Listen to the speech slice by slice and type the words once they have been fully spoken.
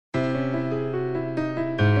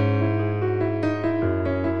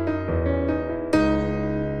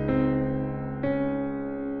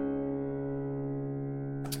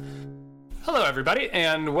everybody,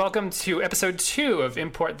 and welcome to episode 2 of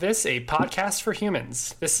Import This, a podcast for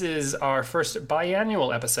humans. This is our first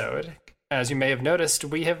biannual episode. As you may have noticed,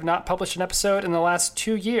 we have not published an episode in the last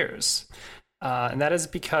 2 years. And that is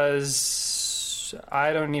because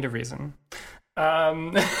I don't need a reason.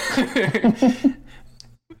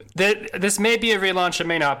 This may be a relaunch, it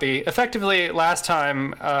may not be. Effectively, last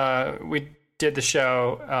time we did the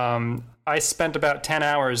show, I spent about 10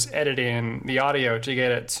 hours editing the audio to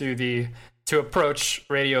get it to approach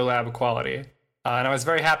Radiolab quality. And I was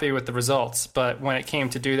very happy with the results, but when it came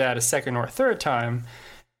to do that a second or third time,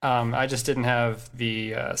 I just didn't have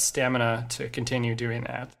the stamina to continue doing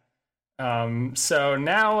that. So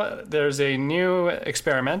now there's a new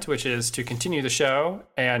experiment, which is to continue the show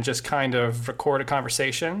and just kind of record a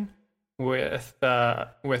conversation with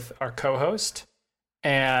our co-host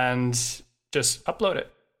and just upload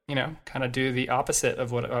it, kind of do the opposite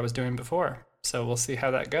of what I was doing before. So we'll see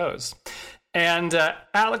how that goes. And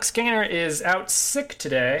Alex Gaynor is out sick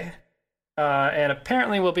today, and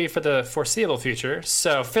apparently will be for the foreseeable future.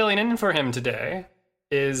 So filling in for him today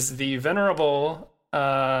is the venerable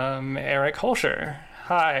Eric Holscher.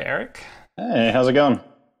 Hi, Eric. Hey, how's it going?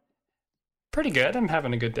 Pretty good. I'm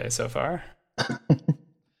having a good day so far. How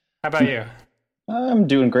about you? I'm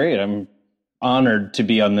doing great. I'm honored to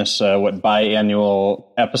be on this biannual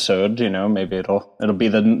episode. Maybe it'll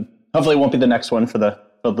be hopefully it won't be the next one for the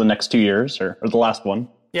next 2 years or the last one.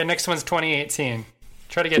 Yeah, next one's 2018.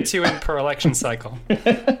 Try to get 2 in per election cycle.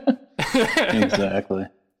 Exactly.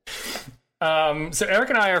 So Eric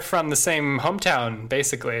and I are from the same hometown,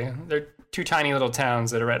 basically. They're 2 tiny little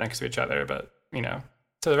towns that are right next to each other, but,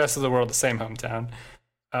 to the rest of the world, the same hometown.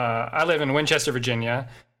 I live in Winchester, Virginia.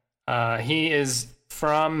 He is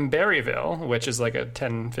from Berryville, which is like a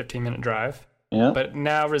 10, 15-minute drive. Yeah. But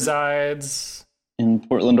now resides in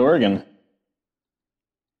Portland, Oregon.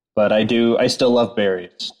 But I still love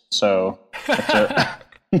berries. So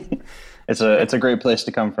it's a great place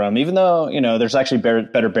to come from, even though, there's actually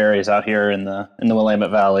better berries out here in the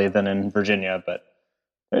Willamette Valley than in Virginia, but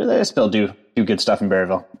they still do good stuff in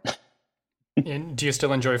Berryville. And do you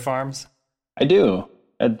still enjoy farms? I do.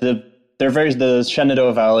 The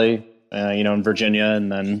Shenandoah Valley, in Virginia,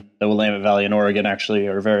 and then the Willamette Valley in Oregon actually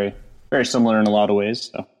are very, very similar in a lot of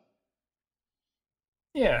ways. So.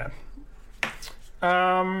 Yeah.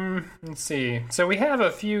 Let's see. So we have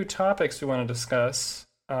a few topics we want to discuss,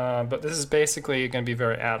 but this is basically going to be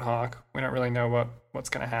very ad hoc. We don't really know what's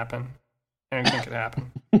going to happen. Anything could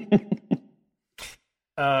happen.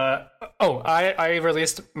 I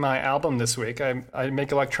released my album this week. I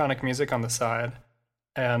make electronic music on the side,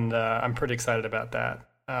 and I'm pretty excited about that.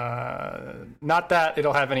 Not that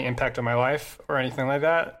it'll have any impact on my life or anything like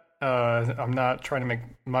that. I'm not trying to make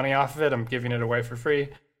money off of it. I'm giving it away for free.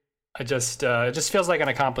 It just feels like an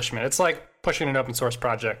accomplishment. It's like pushing an open source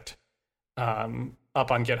project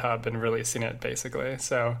up on GitHub and releasing it, basically.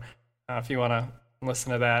 So if you want to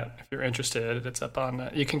listen to that, if you're interested, it's up on.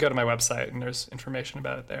 You can go to my website and there's information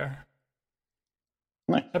about it there.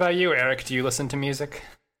 Nice. How about you, Eric? Do you listen to music?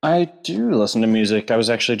 I do listen to music. I was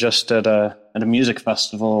actually just at a music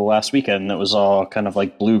festival last weekend that was all kind of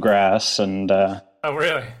like bluegrass and. Oh,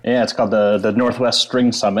 really? Yeah, it's called the Northwest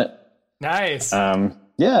String Summit. Nice.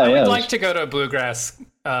 I would like to go to a bluegrass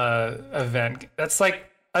event. That's like,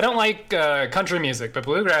 I don't like country music, but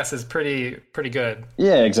bluegrass is pretty good.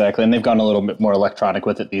 Yeah, exactly. And they've gone a little bit more electronic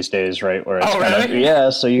with it these days, right? Where it's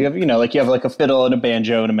really? So you have, you have like a fiddle and a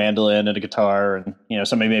banjo and a mandolin and a guitar and,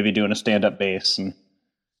 somebody maybe doing a stand-up bass. And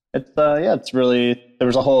it's really, there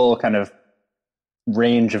was a whole kind of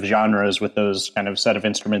range of genres with those kind of set of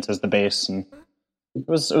instruments as the bass. And it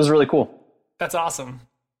was really cool. That's awesome.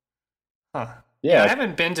 Huh. Yeah, I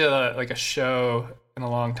haven't been to a show in a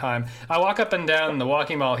long time. I walk up and down the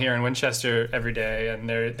Walking Mall here in Winchester every day, and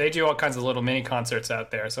they do all kinds of little mini concerts out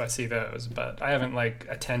there, so I see those. But I haven't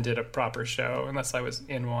attended a proper show unless I was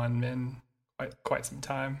in one in quite some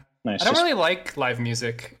time. Nice. I don't really like live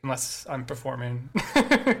music unless I'm performing.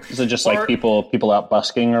 Is it just like people out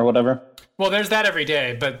busking or whatever? Well, there's that every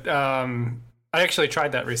day, but I actually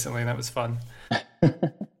tried that recently, and that was fun.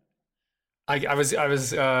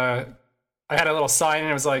 I had a little sign and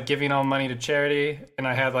it was like giving all money to charity, and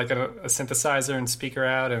I had like a synthesizer and speaker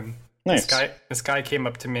out, and nice. this guy came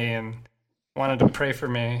up to me and wanted to pray for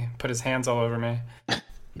me, put his hands all over me,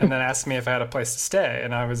 and then asked me if I had a place to stay,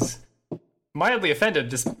 and I was mildly offended.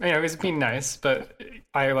 Just he was being nice, but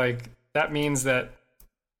that means that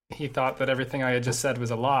he thought that everything I had just said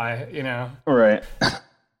was a lie, Right.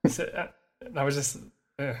 So, I was just.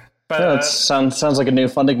 But yeah, it sounds like a new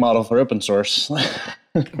funding model for open source.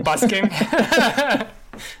 Busking?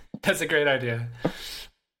 That's a great idea.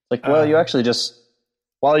 like, well, you actually just,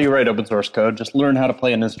 while you write open source code, just learn how to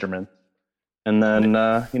play an instrument, and then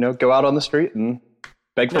go out on the street and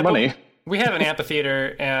beg for money. We have an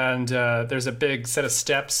amphitheater, and there's a big set of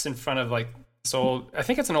steps in front of like this old, I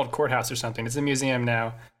think it's an old courthouse or something. It's a museum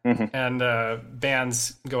now, and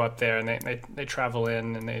bands go up there, and they travel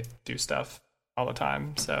in and they do stuff all the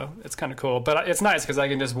time. So it's kind of cool, but it's nice because I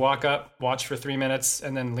can just walk up, watch for 3 minutes,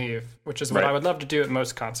 and then leave, which is what I would love to do at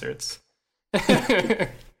most concerts.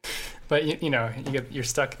 But you're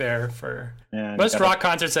stuck there for most rock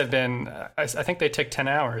concerts have been. I think they take 10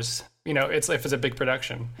 hours. It's if it's a big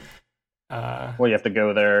production. Well, you have to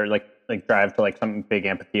go there, like drive to like some big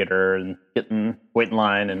amphitheater and wait in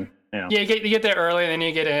line, and Yeah, you get there early, and then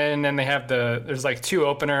you get in, and they have there's like 2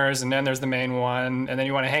 openers, and then there's the main one, and then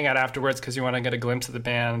you want to hang out afterwards because you want to get a glimpse of the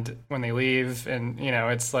band when they leave, and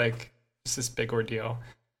it's like it's this big ordeal.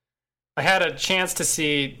 I had a chance to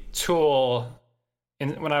see Tool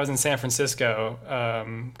when I was in San Francisco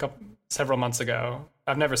several months ago.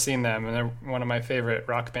 I've never seen them, and they're one of my favorite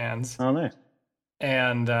rock bands. Oh, nice.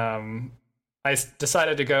 And I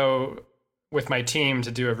decided to go with my team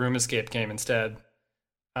to do a Room Escape game instead,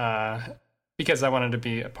 because I wanted to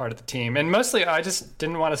be a part of the team. And mostly I just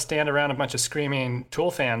didn't want to stand around a bunch of screaming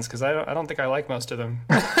Tool fans, because I don't think I like most of them.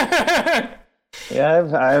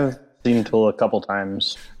 Yeah, I've seen Tool a couple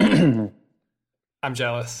times. I'm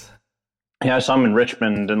jealous. Yeah, I saw them in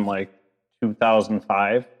Richmond in like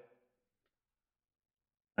 2005.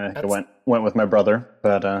 I went with my brother,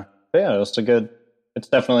 but yeah, it's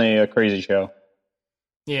definitely a crazy show.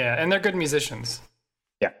 Yeah, and they're good musicians.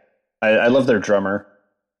 Yeah, I love their drummer.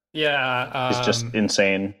 Yeah, he's just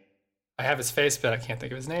insane. I have his face, but I can't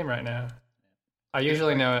think of his name right now. I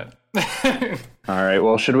usually know it. All right,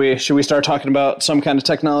 well, should we start talking about some kind of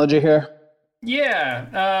technology here?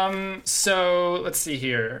 Yeah. So let's see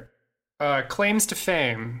here. Claims to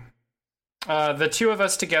fame. The two of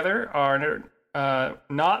us together are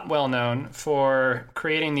not well known for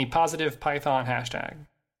creating the positive Python hashtag.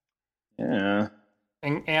 Yeah.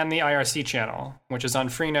 And the IRC channel, which is on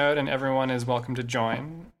Freenode, and everyone is welcome to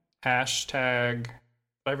join. Hashtag. Did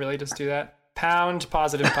I really just do that? Pound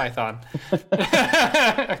positive Python.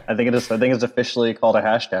 I think it's officially called a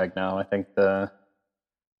hashtag now. I think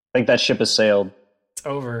that ship has sailed. It's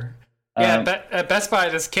over. Yeah, at Best Buy,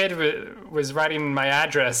 this kid was writing my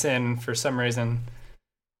address in for some reason,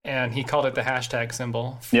 and he called it the hashtag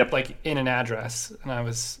symbol, like in an address, and I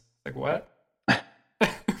was like, "What?"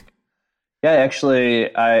 Yeah,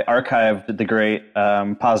 actually, I archived the great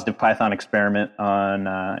Positive Python experiment on.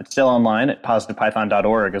 It's still online at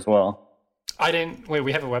positivepython.org as well. Wait,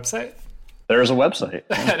 we have a website? There's a website.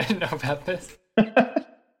 I didn't know about this.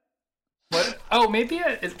 What? Oh, maybe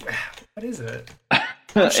it is. What is it?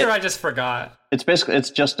 I'm sure I just forgot. It's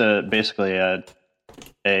just an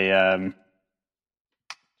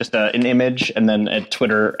image and then a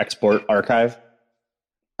Twitter export archive.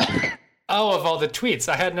 Oh, of all the tweets.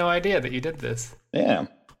 I had no idea that you did this. Yeah.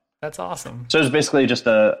 That's awesome. So it was basically just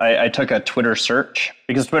I took a Twitter search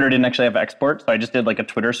because Twitter didn't actually have export. So I just did like a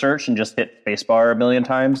Twitter search and just hit spacebar a million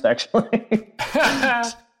times to actually,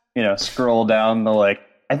 scroll down the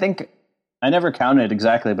I think I never counted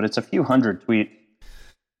exactly, but it's a few hundred tweets.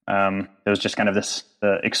 It was just kind of this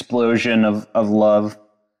explosion of love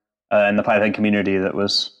in the Python community that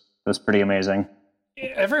was pretty amazing.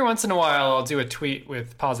 Every once in a while, I'll do a tweet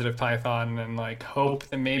with positive Python and hope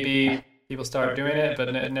that maybe people start doing it, but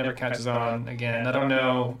it never catches on again. I don't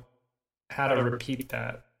know how to repeat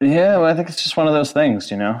that. Yeah, well, I think it's just one of those things,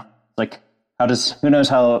 who knows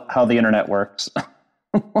how the internet works?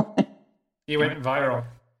 You went viral.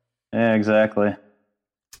 Yeah, exactly.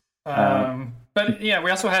 But yeah, we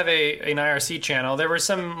also have an IRC channel. There were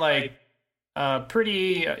some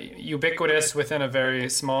pretty ubiquitous within a very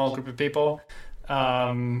small group of people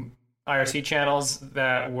IRC channels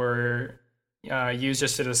that were used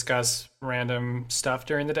just to discuss random stuff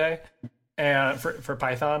during the day, and for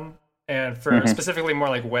Python, and for specifically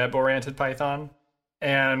more web-oriented Python.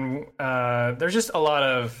 And there's just a lot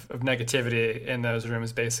of negativity in those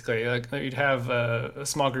rooms, basically. You'd have a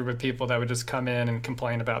small group of people that would just come in and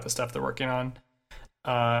complain about the stuff they're working on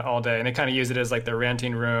all day. And they kind of use it as their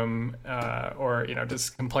ranting room, or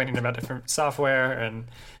just complaining about different software. And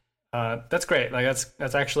that's great.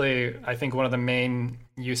 That's actually, I think, one of the main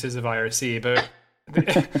uses of IRC. But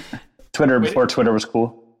Twitter before Twitter was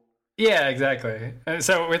cool. Yeah, exactly. And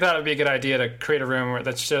so we thought it'd be a good idea to create a room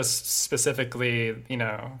that's just specifically,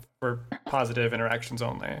 for positive interactions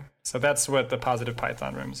only. So that's what the positive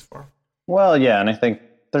Python room is for. Well, yeah, and I think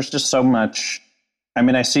there's just so much. I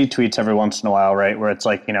mean, I see tweets every once in a while, right, where it's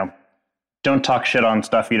don't talk shit on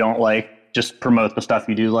stuff you don't like, just promote the stuff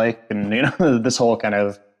you do like, and this whole kind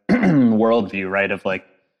of worldview, right? Of like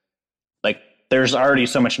there's already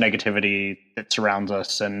so much negativity that surrounds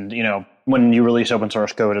us, and when you release open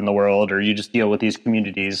source code in the world, or you just deal with these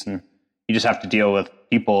communities, and you just have to deal with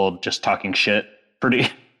people just talking shit pretty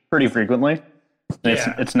frequently.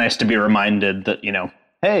 Yeah. It's nice to be reminded that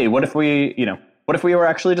hey, what if we were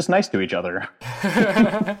actually just nice to each other?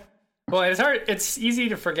 Well, it's hard. It's easy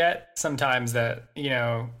to forget sometimes that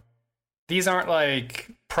these aren't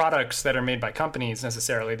like products that are made by companies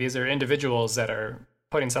necessarily. These are individuals that are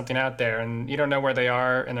putting something out there, and you don't know where they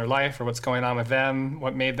are in their life or what's going on with them,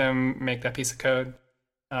 what made them make that piece of code.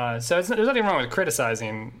 So there's nothing wrong with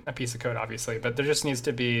criticizing a piece of code, obviously, but there just needs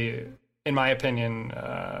to be, in my opinion,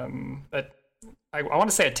 I want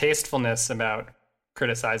to say a tastefulness about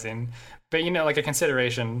criticizing, but like a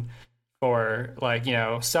consideration for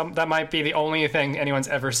some that might be the only thing anyone's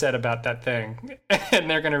ever said about that thing, and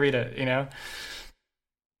they're going to read it,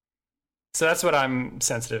 So that's what I'm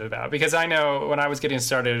sensitive about, because I know when I was getting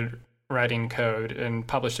started writing code and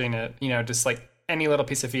publishing it, just like any little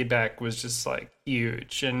piece of feedback was just like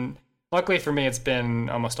huge. And luckily for me, it's been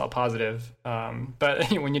almost all positive. But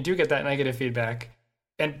when you do get that negative feedback,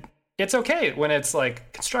 and it's okay when it's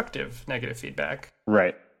like constructive negative feedback.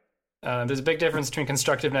 Right. There's a big difference between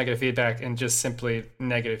constructive negative feedback and just simply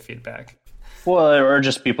negative feedback. Well, or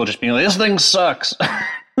just people just being like, this thing sucks.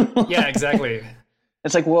 Yeah, exactly.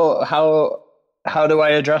 It's like, well, how do I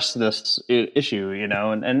address this issue?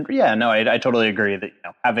 And yeah, no, I totally agree that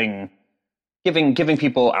giving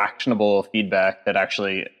people actionable feedback that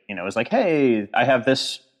actually is like, hey, I have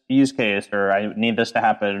this use case, or I need this to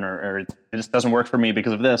happen, or this doesn't work for me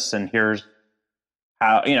because of this, and here's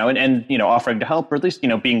how, and offering to help, or at least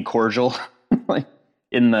being cordial like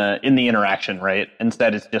in the interaction, right?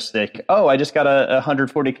 Instead, it's just like, oh, I just got a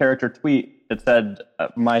 140 character tweet that said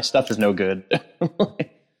my stuff is no good.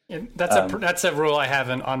 That's a rule I have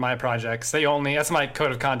on my projects. That's my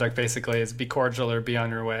code of conduct, basically, is be cordial or be on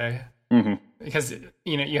your way. Mm-hmm. Because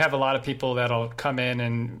you have a lot of people that'll come in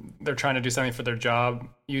and they're trying to do something for their job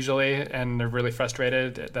usually, and they're really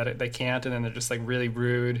frustrated that they can't, and then they're just like really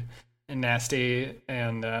rude and nasty,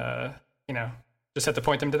 and just have to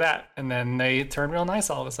point them to that, and then they turn real nice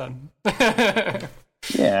all of a sudden.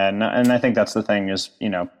 Yeah, and I think that's the thing is,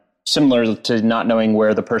 similar to not knowing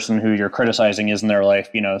where the person who you're criticizing is in their life.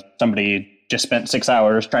 Somebody just spent 6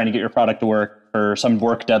 hours trying to get your product to work for some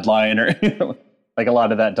work deadline, or like a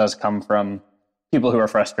lot of that does come from people who are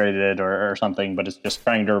frustrated or something. But it's just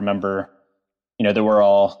trying to remember, that we're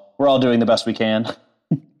all doing the best we can.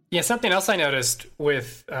 Yeah, something else I noticed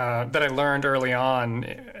with that I learned early on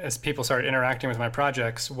as people started interacting with my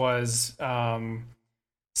projects was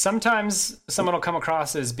sometimes someone will come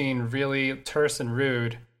across as being really terse and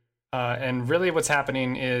rude, and really what's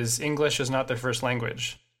happening is English is not their first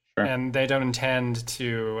language, sure. And they don't intend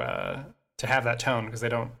to have that tone because they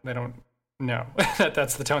don't know that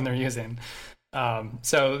that's the tone they're using.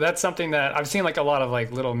 So that's something that I've seen, like a lot of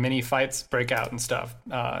like little mini fights break out and stuff.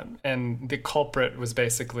 And the culprit was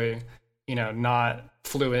basically, not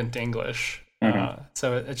fluent English. Mm-hmm.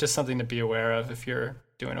 So it's just something to be aware of if you're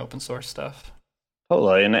doing open source stuff.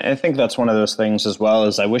 Totally. And I think that's one of those things as well,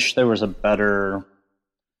 is I wish there was a better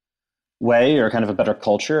way, or kind of a better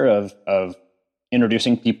culture of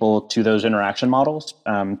introducing people to those interaction models.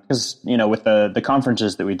 Because, with the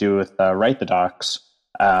conferences that we do with Write the Docs,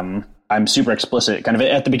 I'm super explicit. Kind of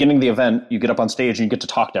at the beginning of the event, you get up on stage and you get to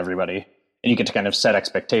talk to everybody, and you get to kind of set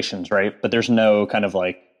expectations, right? But there's no kind of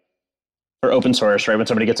like, for open source, right? When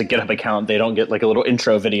somebody gets a GitHub account, they don't get like a little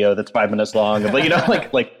intro video that's 5 minutes long of like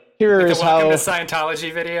here's like how welcome to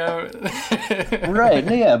Scientology video. Right.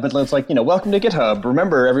 Yeah. But it's like, welcome to GitHub.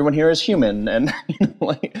 Remember, everyone here is human. And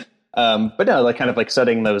but no, like kind of like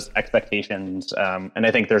setting those expectations. And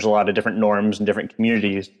I think there's a lot of different norms and different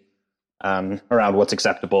communities around what's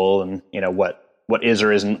acceptable, and what is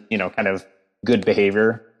or isn't kind of good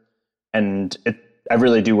behavior. And I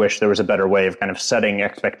really do wish there was a better way of kind of setting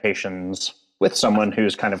expectations with someone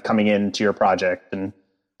who's kind of coming into your project. And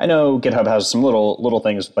I know GitHub has some little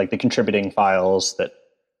things like the contributing files that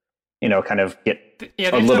kind of get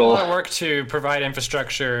they do a lot of work to provide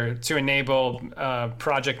infrastructure to enable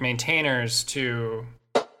project maintainers to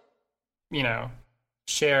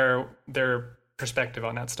share their perspective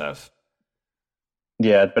on that stuff.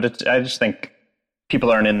 Yeah, but I just think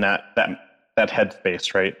people aren't in that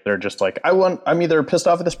headspace, right? They're just like, I'm either pissed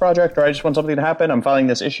off at this project, or I just want something to happen. I'm filing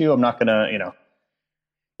this issue. I'm not gonna,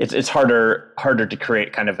 it's harder to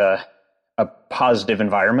create kind of a positive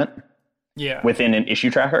environment. Yeah. Within an issue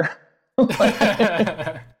tracker. What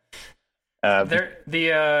I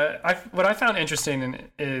found interesting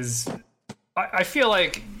is I feel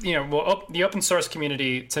like, the open source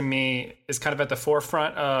community to me is kind of at the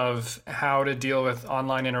forefront of how to deal with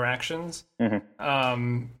online interactions,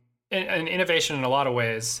 and innovation in a lot of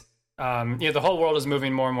ways. The whole world is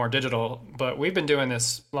moving more and more digital, but we've been doing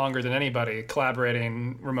this longer than anybody,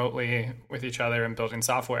 collaborating remotely with each other and building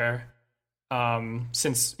software.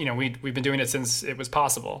 Since, we've been doing it since it was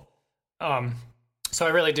possible. So I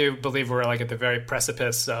really do believe we're like at the very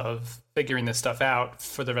precipice of figuring this stuff out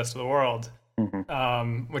for the rest of the world,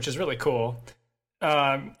 which is really cool.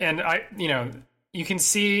 And you can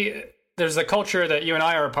see there's a culture that you and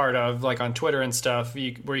I are a part of, like on Twitter and stuff,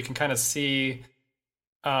 where you can kind of see,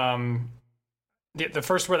 the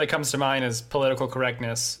first word that comes to mind is political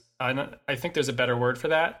correctness. I think there's a better word for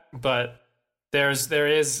that, but there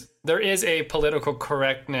is a political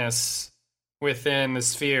correctness within the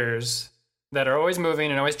spheres that are always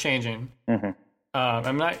moving and always changing.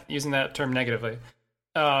 I'm not using that term negatively.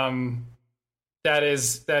 That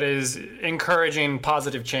is encouraging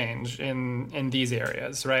positive change in these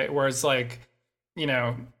areas, right? Where it's like,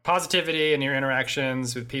 positivity in your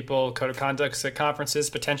interactions with people, code of conducts at conferences,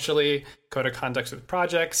 potentially code of conducts with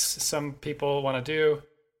projects. Some people want to do.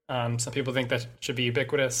 Some people think that should be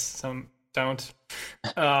ubiquitous. Some don't.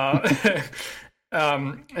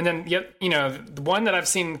 And then, the one that I've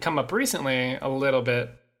seen come up recently a little bit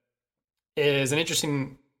is an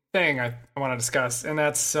interesting thing I want to discuss, and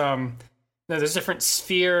that's there's different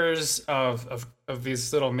spheres of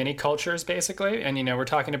these little mini cultures, basically, and we're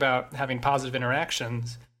talking about having positive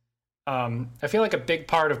interactions. I feel like a big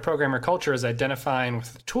part of programmer culture is identifying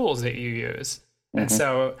with the tools that you use, and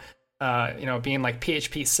so being like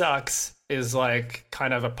PHP sucks is like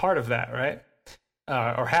kind of a part of that, right?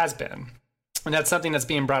 Or has been. And that's something that's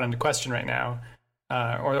being brought into question right now,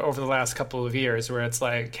 or over the last couple of years, where it's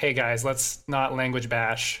like, hey guys, let's not language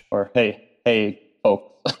bash. Or hey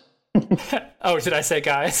folks. Oh, did I say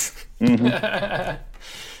guys? That's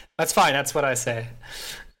fine. That's what I say.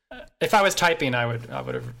 If I was typing, I would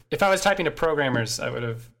have. If I was typing to programmers, I would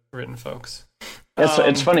have written folks.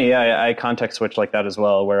 It's funny. Yeah, I context switch like that as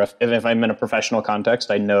well. Where if I'm in a professional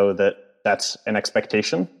context, I know that that's an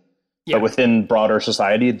expectation, but within broader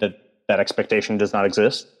society, that expectation does not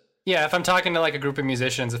exist. Yeah, if I'm talking to like a group of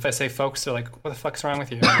musicians, if I say folks, they're like, what the fuck's wrong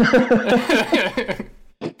with you?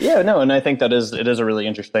 Yeah, no, and I think it is a really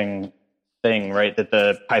interesting thing, right? That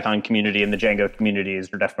the Python community and the Django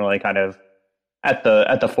communities are definitely kind of at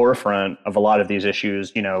the forefront of a lot of these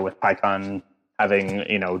issues, with Python having,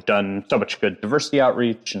 done so much good diversity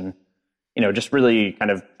outreach and, just really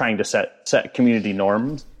kind of trying to set community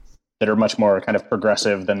norms that are much more kind of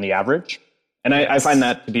progressive than the average. And I find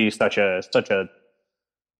that to be such a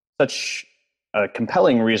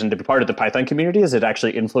compelling reason to be part of the Python community, is it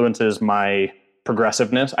actually influences my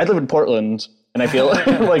progressiveness. I live in Portland, and I feel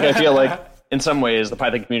like in some ways the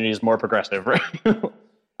Python community is more progressive, right?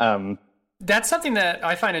 That's something that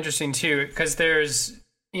I find interesting too, because there's,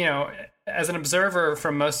 as an observer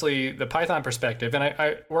from mostly the Python perspective, and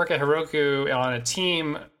I work at Heroku on a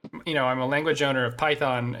team, I'm a language owner of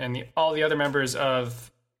Python, and all the other members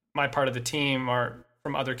of my part of the team are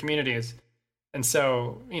from other communities. And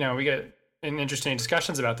so, we get in interesting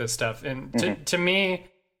discussions about this stuff. And to me,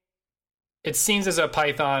 it seems as though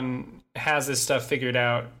Python has this stuff figured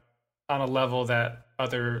out on a level that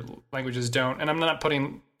other languages don't. And I'm not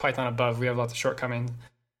putting Python above. We have lots of shortcomings.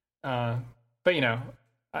 But,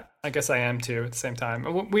 I guess I am too at the same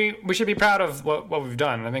time. We should be proud of what we've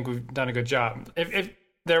done. I think we've done a good job. If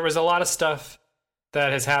there was a lot of stuff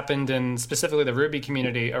that has happened in specifically the Ruby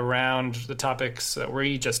community around the topics that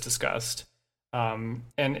we just discussed. And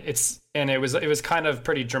it was kind of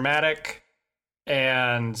pretty dramatic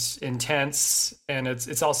and intense, and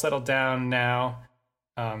it's all settled down now.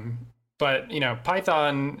 But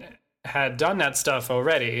Python had done that stuff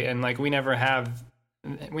already, and like we never had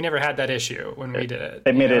that issue when we did it.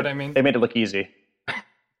 They made it look easy.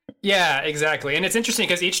 Yeah, exactly. And it's interesting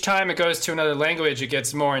because each time it goes to another language, it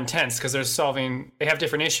gets more intense because they have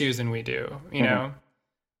different issues than we do, know?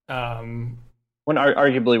 When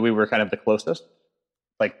arguably we were kind of the closest,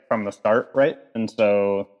 like from the start, right? And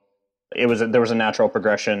so there was a natural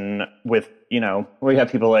progression with, we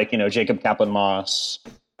have people like, Jacob Kaplan-Moss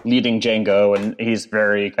leading Django, and he's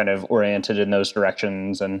very kind of oriented in those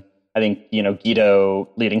directions. And I think, Guido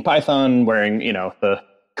leading Python, wearing, the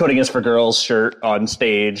Coding is for Girls shirt on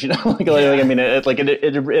stage, it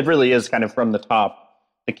really is kind of from the top.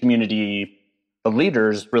 The community, the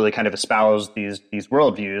leaders really kind of espouse these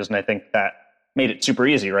worldviews, and I think that made it super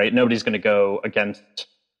easy, right? Nobody's going to go against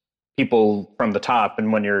people from the top,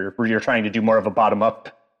 and when you're trying to do more of a bottom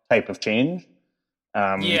up type of change,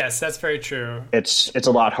 Yes, that's very true. It's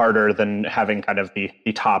a lot harder than having kind of the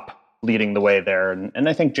top leading the way there. And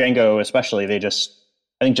I think Django especially, I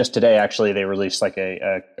think just today actually they released like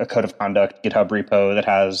a code of conduct GitHub repo that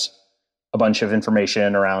has a bunch of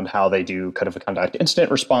information around how they do code of conduct incident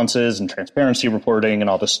responses and transparency reporting and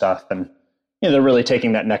all this stuff. And they're really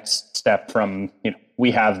taking that next step from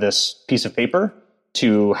we have this piece of paper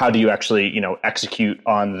to how do you actually execute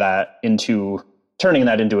on that into turning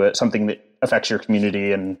that into something that affects your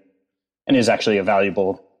community and is actually a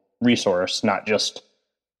valuable resource, not just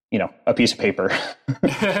a piece of paper.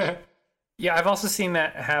 Yeah, I've also seen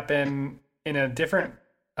that happen in a different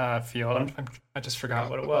field. I just forgot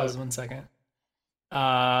what it was. 1 second.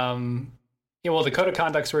 Yeah, well, the code of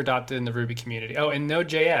conducts were adopted in the Ruby community. Oh, in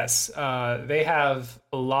Node.js, they have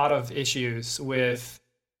a lot of issues with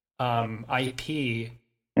IP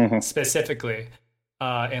specifically,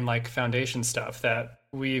 and like foundation stuff that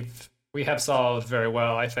we have solved very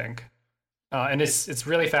well, I think. And it's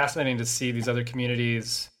really fascinating to see these other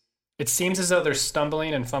communities. It seems as though they're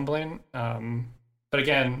stumbling and fumbling, but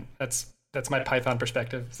again, that's my Python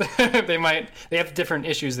perspective. They have different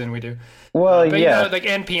issues than we do. Well, but yeah, like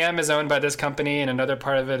NPM is owned by this company, and another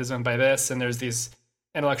part of it is owned by this, and there's these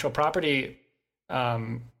intellectual property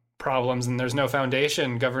problems, and there's no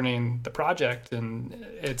foundation governing the project, and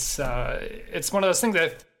it's one of those things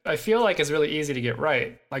that I feel like is really easy to get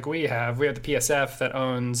right. Like we have the PSF that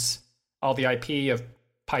owns all the IP of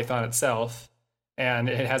Python itself, and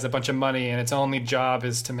it has a bunch of money, and its only job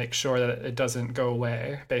is to make sure that it doesn't go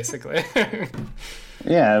away, basically.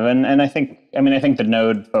 Yeah, and I think the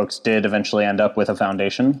Node folks did eventually end up with a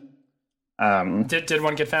foundation. Did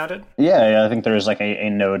one get founded? Yeah, I think there was like a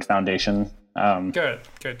Node foundation. Good.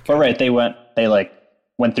 But right, they went through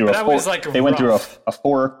a fork. They went through a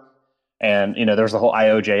fork, and there was the whole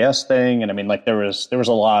IOJS thing, and I mean, like there was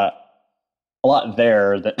a lot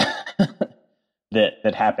there that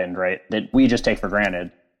that happened, right? That we just take for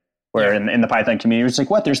granted. Where in the Python community, it's like,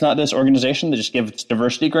 what? There's not this organization that just gives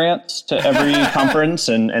diversity grants to every conference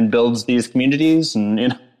and builds these communities,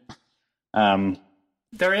 and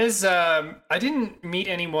There is. I didn't meet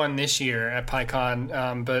anyone this year at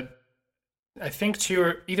PyCon, but I think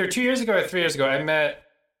either 2 years ago or 3 years ago, I met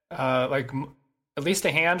at least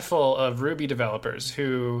a handful of Ruby developers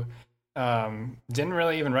who didn't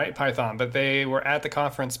really even write Python, but they were at the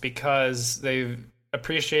conference because they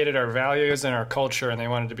appreciated our values and our culture, and they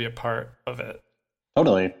wanted to be a part of it.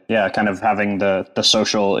 Totally, yeah. Kind of having the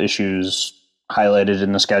social issues highlighted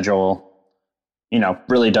in the schedule,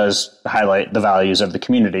 really does highlight the values of the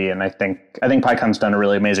community, and I think PyCon's done a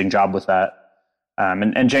really amazing job with that.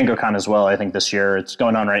 And DjangoCon as well. I think this year it's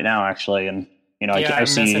going on right now, actually, and I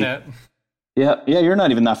see. Missing it. Yeah, you're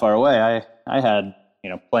not even that far away. I had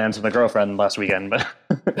plans with my girlfriend last weekend, but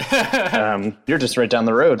you're just right down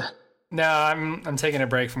the road. No, I'm taking a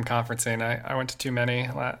break from conferencing. I went to too many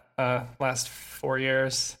last 4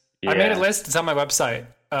 years. Yeah. I made a list. It's on my website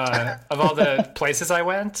of all the places I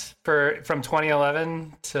went from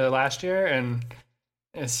 2011 to last year, and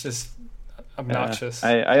it's just obnoxious.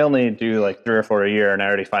 I only do like 3 or 4 a year, and I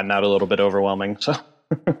already find that a little bit overwhelming. So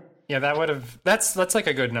yeah, that's like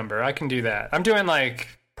a good number. I can do that. I'm doing like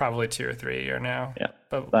probably 2 or 3 a year now. Yeah,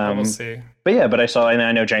 but we'll see. But yeah,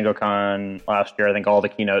 I know DjangoCon last year. I think all the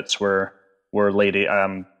keynotes were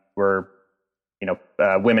women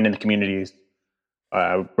in the communities,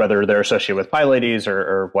 whether they're associated with PyLadies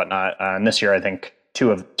or whatnot. And this year, I think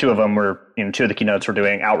two of them were two of the keynotes were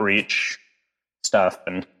doing outreach stuff,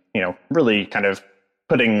 and really kind of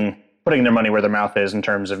putting their money where their mouth is in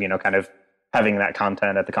terms of kind of having that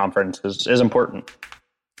content at the conference is important.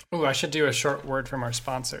 Ooh, I should do a short word from our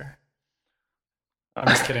sponsor. I'm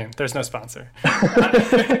just kidding. There's no sponsor.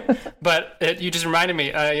 But you just reminded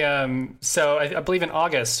me. I believe in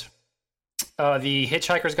August, the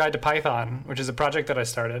Hitchhiker's Guide to Python, which is a project that I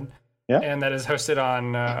started, and that is hosted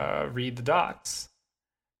on Read the Docs.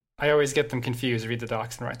 I always get them confused, Read the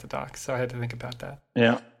Docs and Write the Docs, so I had to think about that.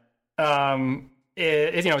 Yeah.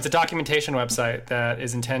 It's a documentation website that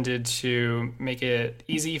is intended to make it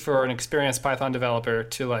easy for an experienced Python developer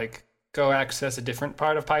to go access a different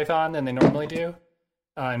part of Python than they normally do,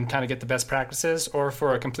 and kind of get the best practices, or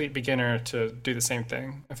for a complete beginner to do the same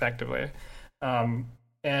thing effectively. And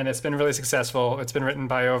it's been really successful. It's been written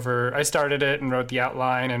by I started it and wrote the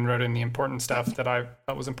outline and wrote in the important stuff that I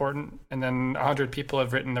thought was important, and then 100 people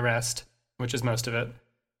have written the rest, which is most of it.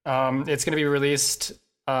 It's going to be released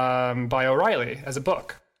by O'Reilly as a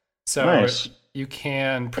book. So nice. You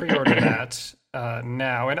can pre-order that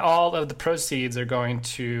now, and all of the proceeds are going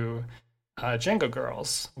to Django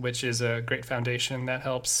Girls, which is a great foundation that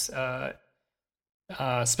helps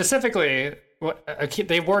specifically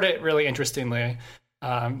they word it really interestingly.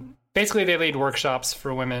 Basically, they lead workshops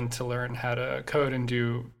for women to learn how to code and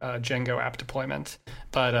do Django app deployment,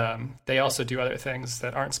 but they also do other things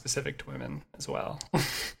that aren't specific to women as well.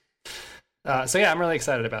 So yeah, I'm really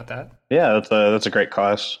excited about that. Yeah, that's a great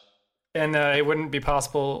cause. And it wouldn't be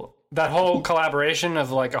possible. That whole collaboration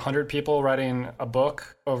of like 100 people writing a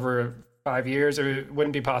book over 5 years, it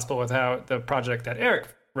wouldn't be possible without the project that Eric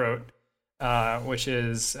wrote, which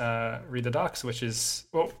is Read the Docs, which is,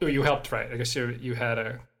 well, you helped write. I guess you had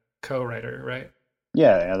a co-writer, right?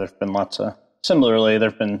 Yeah, there's been similarly,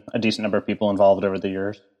 there've been a decent number of people involved over the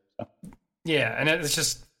years. So. Yeah, and it's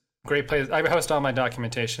just a great place. I host all my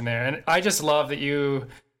documentation there, and I just love that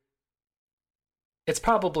it's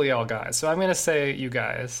probably all guys, so I'm going to say you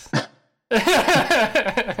guys.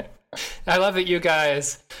 I love that you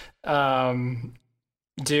guys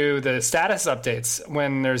do the status updates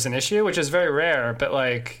when there's an issue, which is very rare, but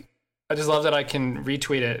like, I just love that I can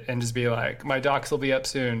retweet it and just be like, my docs will be up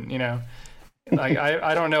soon, Like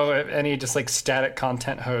I don't know of any just like static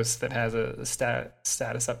content host that has a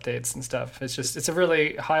status updates and stuff. It's a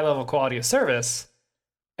really high level quality of service,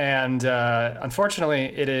 and unfortunately,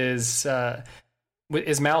 it is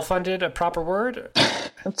malfunded a proper word?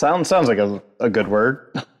 That sounds like a good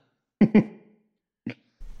word. Do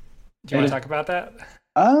you want to talk about that?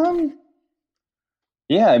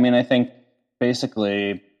 Yeah, I mean, I think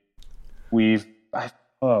basically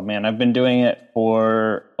I've been doing it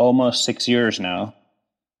for almost 6 years now.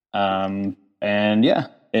 And yeah,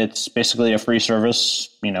 it's basically a free service,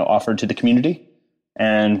 offered to the community.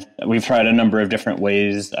 And we've tried a number of different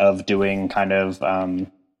ways of doing kind of,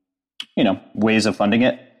 ways of funding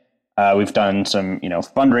it. We've done some,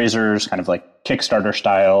 fundraisers, kind of like Kickstarter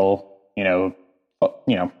style,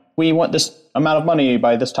 we want this amount of money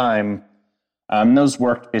by this time. Those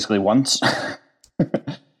worked basically once.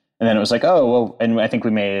 And then it was like, oh, well, and I think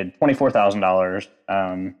we made $24,000.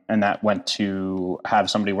 And that went to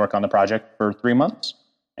have somebody work on the project for 3 months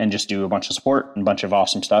and just do a bunch of support and a bunch of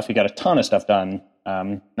awesome stuff. He got a ton of stuff done.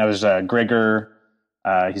 That was Gregor.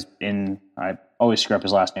 I always screw up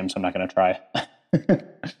his last name, so I'm not going to try.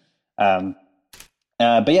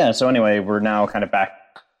 But yeah, so anyway, we're now kind of back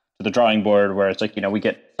to the drawing board where it's like, we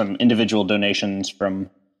get some individual donations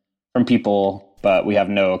from people, but we have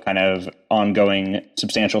no kind of ongoing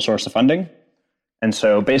substantial source of funding. And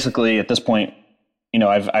so basically at this point,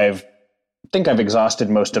 I think I've exhausted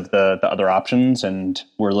most of the other options, and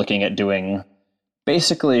we're looking at doing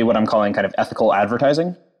basically what I'm calling kind of ethical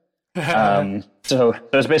advertising. So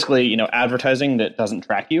it's basically, advertising that doesn't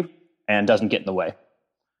track you and doesn't get in the way.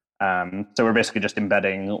 So we're basically just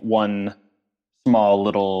embedding one small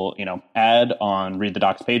little, ad on Read the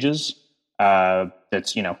Docs pages.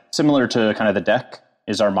 That's, similar to kind of the deck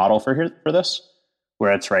is our model for this,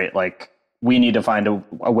 where it's right. Like we need to find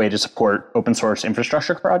a way to support open source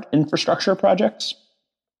infrastructure projects.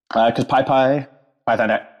 Cause PyPy,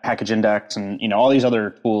 Python Package Index, and, all these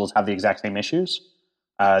other tools have the exact same issues.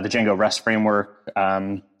 The Django REST framework,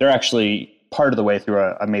 they're actually part of the way through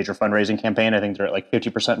a major fundraising campaign. I think they're at like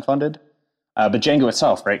 50% funded. But Django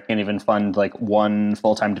itself, right, can't even fund like one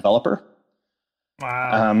full-time developer.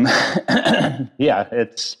 Wow. Yeah,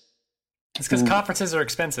 it's because conferences are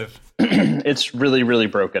expensive. It's really, really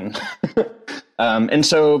broken. And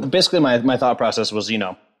so basically my thought process was,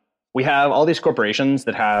 we have all these corporations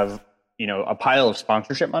that have, a pile of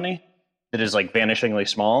sponsorship money that is like vanishingly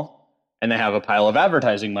small, and they have a pile of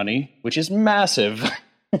advertising money, which is massive.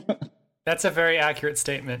 That's a very accurate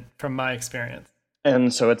statement from my experience.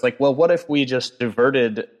 And so it's like, well, what if we just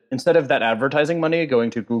diverted, instead of that advertising money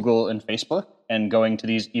going to Google and Facebook and going to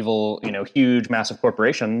these evil, huge, massive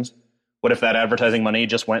corporations, what if that advertising money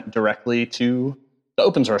just went directly to the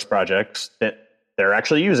open source projects that they're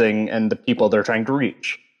actually using and the people they're trying to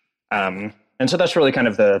reach? And so that's really kind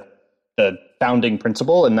of the founding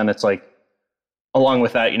principle. And then it's like, along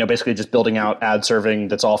with that, basically just building out ad serving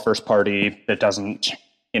that's all first party, that doesn't,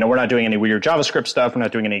 we're not doing any weird JavaScript stuff. We're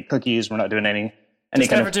not doing any cookies. We're not doing any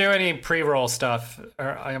just never do any pre-roll stuff,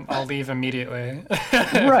 or I'll leave immediately.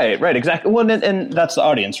 Right, exactly. Well, and that's the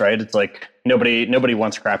audience, right? It's like nobody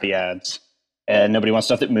wants crappy ads, and nobody wants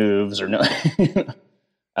stuff that moves or no.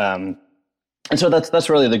 And so that's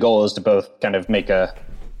really the goal, is to both kind of make a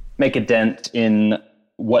dent in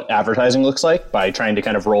what advertising looks like by trying to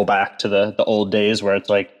kind of roll back to the old days where it's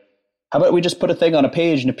like, how about we just put a thing on a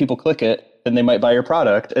page, and if people click it, then they might buy your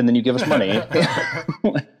product, and then you give us money.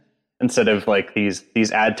 Instead of like these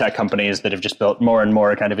ad tech companies that have just built more and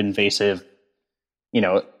more kind of invasive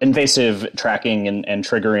tracking and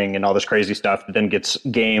triggering and all this crazy stuff that then gets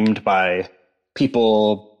gamed by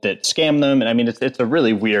people that scam them. And I mean, it's a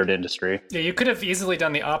really weird industry. Yeah, you could have easily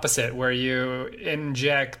done the opposite, where you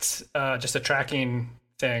inject just a tracking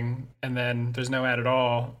thing, and then there's no ad at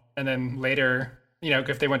all. And then later,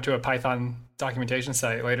 if they went to a Python documentation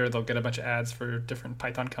site, later they'll get a bunch of ads for different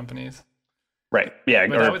Python companies. Right. Yeah.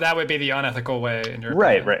 But that would be the unethical way in your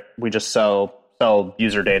right. opinion. Right. We just sell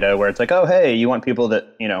user data where it's like, oh, hey, you want people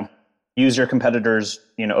that, use your competitor's,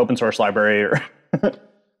 open source library or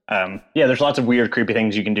there's lots of weird, creepy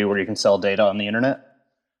things you can do where you can sell data on the internet.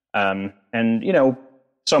 And,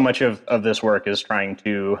 so much of this work is trying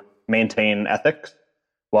to maintain ethics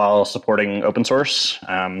while supporting open source.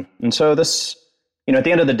 And so this, at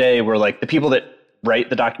the end of the day, we're like the people that write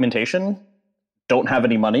the documentation don't have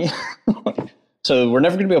any money. So we're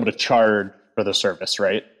never going to be able to charge for the service,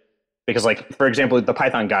 right? Because like, for example, the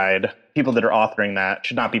Python guide, people that are authoring that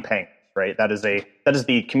should not be paying, right? That is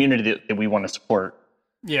the community that we want to support.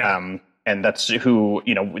 Yeah. And that's who,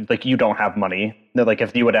 like you don't have money. Like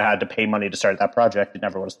if you would have had to pay money to start that project, it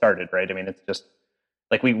never would have started, right? I mean, it's just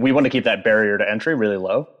like we want to keep that barrier to entry really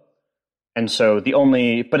low. And so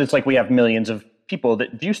but it's like we have millions of people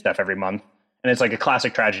that view stuff every month. And it's like a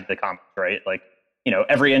classic tragedy of the commons, right? Like,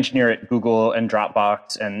 every engineer at Google and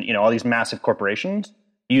Dropbox and, all these massive corporations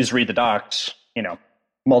use Read the Docs,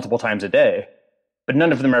 multiple times a day, but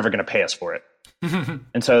none of them are ever going to pay us for it.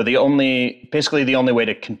 And so the only way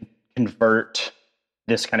to convert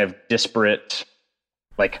this kind of disparate,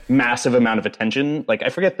 like massive amount of attention, like I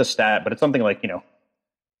forget the stat, but it's something like,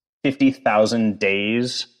 50,000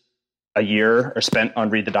 days a year are spent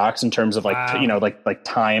on Read the Docs in terms of like, wow. like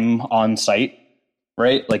time on site,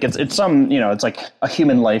 right? Like it's some, it's like a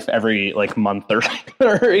human life every like month or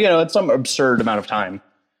it's some absurd amount of time.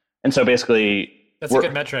 And so basically that's a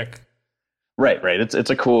good metric. Right. It's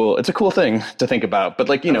a cool thing to think about, but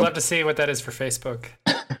like, I'd love to see what that is for Facebook.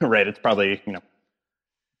 Right. It's probably,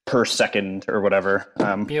 per second or whatever.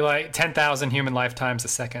 Be like 10,000 human lifetimes a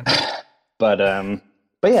second. But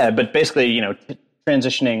basically,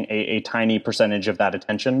 transitioning a tiny percentage of that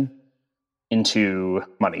attention into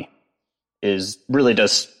money does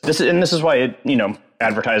this. And this is why,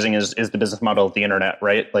 advertising is the business model of the internet,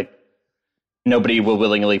 right? Like nobody will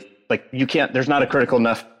willingly, like there's not a critical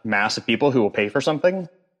enough mass of people who will pay for something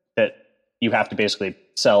that you have to basically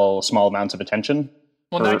sell small amounts of attention.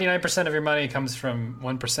 Well, 99% of your money comes from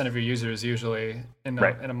 1% of your users usually in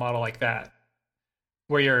a model like that,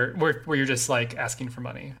 where you're just like asking for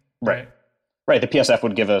money. Right. The PSF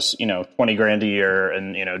would give us, $20,000 a year,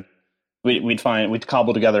 and we'd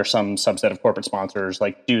cobble together some subset of corporate sponsors,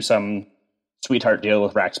 like do some sweetheart deal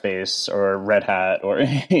with Rackspace or Red Hat, or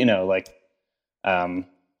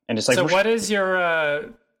and it's like. So, what is your?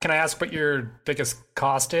 Can I ask what your biggest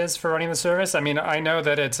cost is for running the service? I mean, I know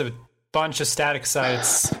that it's a bunch of static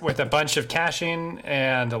sites with a bunch of caching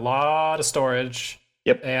and a lot of storage.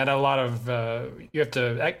 Yep. And a lot of you have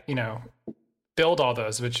to build all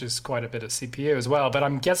those, which is quite a bit of CPU as well. But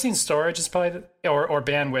I'm guessing storage is probably or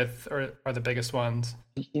bandwidth are the biggest ones.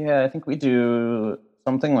 Yeah, I think we do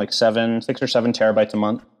something like 6 or 7 terabytes a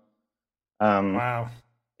month. Wow.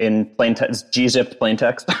 In plain text, gzipped plain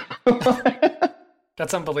text.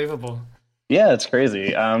 That's unbelievable. Yeah, it's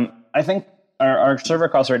crazy. I think our server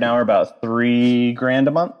costs right now are about $3,000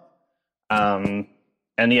 a month.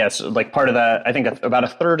 And yes, like part of that, I think about a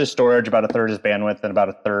third is storage, about a third is bandwidth, and about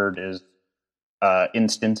a third is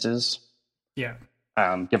instances. Yeah.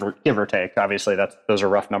 Give or take. Obviously, those are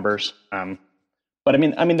rough numbers. But I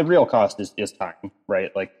mean, the real cost is time,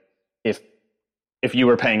 right? Like if you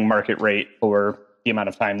were paying market rate for the amount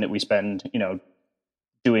of time that we spend,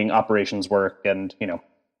 doing operations work and,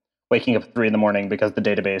 waking up at 3 a.m. because the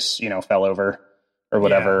database, fell over or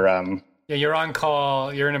whatever. Yeah, you're on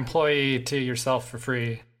call. You're an employee to yourself for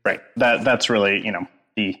free. Right. That's really,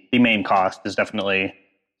 the main cost is definitely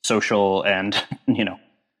social and,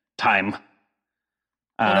 time.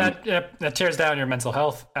 That tears down your mental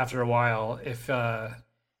health after a while. If I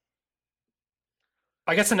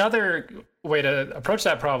guess another way to approach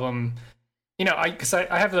that problem, because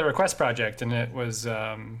I have the request project, and it was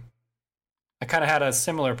I kind of had a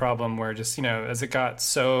similar problem where just as it got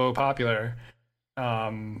so popular,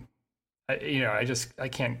 I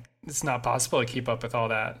can't. It's not possible to keep up with all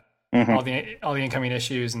that, all the incoming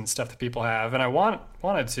issues and stuff that people have, and I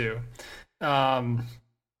wanted to.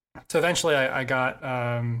 So eventually, I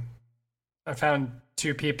found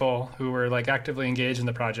 2 people who were like actively engaged in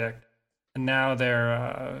the project, and now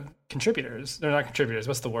they're contributors. They're not contributors.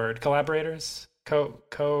 What's the word? Collaborators.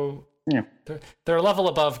 Yeah. They're a level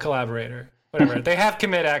above collaborator. Whatever. They have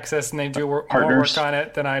commit access and they do more work on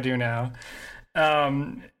it than I do now.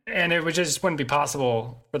 And And it would just wouldn't be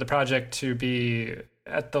possible for the project to be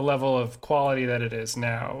at the level of quality that it is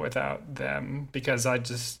now without them, because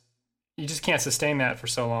you just can't sustain that for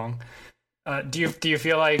so long. Do you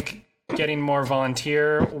feel like getting more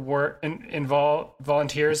volunteers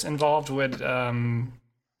involved would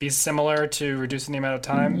be similar to reducing the amount of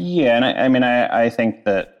time? Yeah, and I mean, I think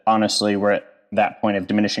that honestly, we're at that point of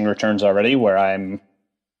diminishing returns already, where I am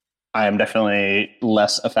definitely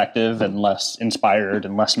less effective and less inspired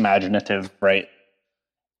and less imaginative, right,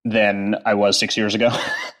 than I was 6 years ago.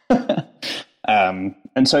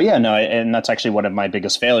 And so, yeah, no, and that's actually one of my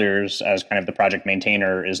biggest failures as kind of the project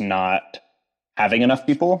maintainer, is not having enough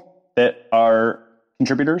people that are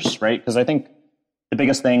contributors, right? Because I think the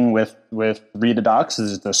biggest thing with Read the Docs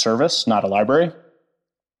is it's a service, not a library.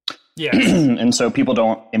 Yeah. And so people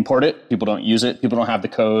don't import it, people don't use it, people don't have the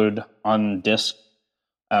code on disk.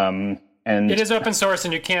 And it is open source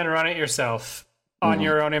and you can run it yourself on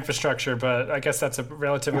your own infrastructure, but I guess that's a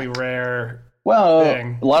relatively rare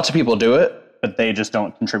thing. Lots of people do it, but they just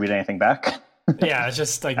don't contribute anything back. Yeah, it's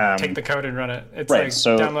just like take the code and run it. It's right, like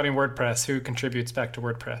so, downloading WordPress. Who contributes back to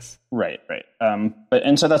WordPress? Right.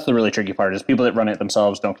 And so that's the really tricky part, is people that run it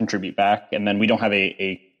themselves don't contribute back, and then we don't have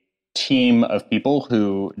a team of people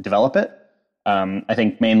who develop it. I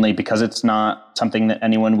think mainly because it's not something that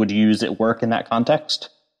anyone would use at work in that context.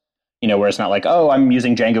 Where it's not like, oh, I'm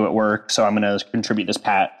using Django at work, so I'm going to contribute this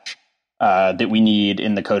patch that we need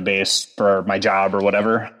in the code base for my job or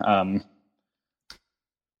whatever.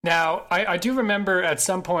 Now, I do remember at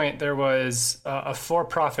some point there was a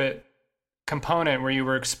for-profit component where you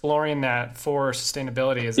were exploring that for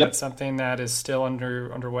sustainability. Is that something that is still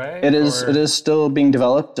underway? It is. It is still being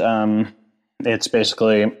developed. It's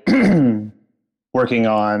basically working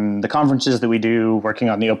on the conferences that we do, working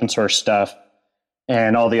on the open source stuff,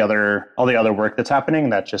 and all the other work that's happening.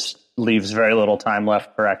 That just leaves very little time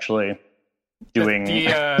left for actually doing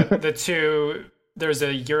the two. There's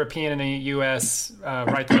a European and a US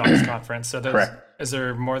Write the Docs conference. So correct. Is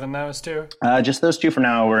there more than those two? Just those two for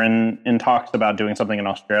now. We're in talks about doing something in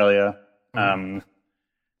Australia. And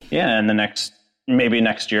maybe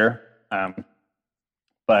next year. So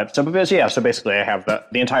basically I have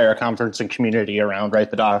the entire conference and community around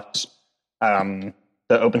Write the Docs.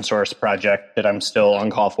 The open source project that I'm still on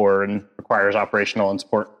call for and requires operational and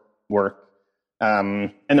support work.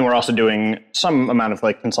 And then we're also doing some amount of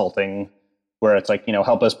like consulting, where it's like,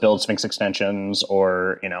 help us build Sphinx extensions,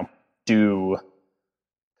 or, do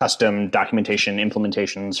custom documentation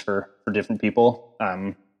implementations for different people.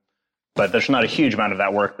 But there's not a huge amount of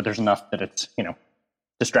that work, but there's enough that it's,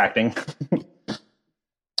 distracting.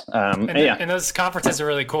 And those conferences are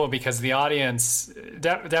really cool because the audience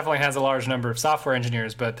definitely has a large number of software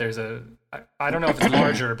engineers, but there's I don't know if it's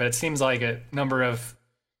larger, but it seems like a number of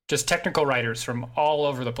just technical writers from all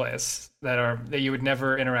over the place that you would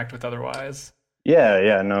never interact with otherwise.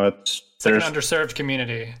 Yeah, no, it's like an underserved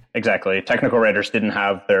community. Exactly. Technical writers didn't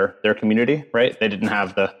have their community, right? They didn't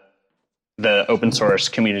have the open source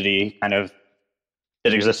community kind of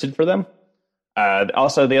that existed for them.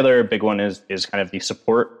 Also, the other big one is kind of the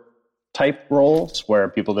support type roles, where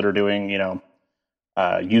people that are doing,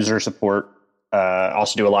 user support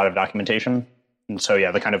also do a lot of documentation. And so,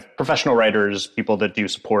 the kind of professional writers, people that do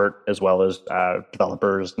support, as well as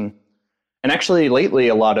developers. And actually, lately,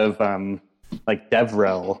 a lot of like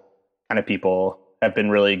DevRel kind of people have been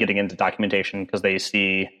really getting into documentation because they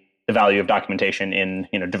see the value of documentation in,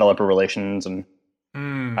 developer relations. And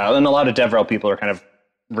a lot of DevRel people are kind of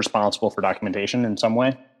responsible for documentation in some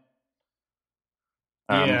way.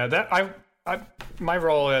 My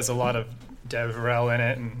role has a lot of DevRel in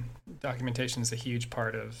it, and documentation is a huge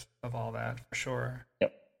part of all that for sure.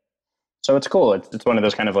 Yep. So it's cool. It's one of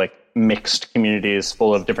those kind of like mixed communities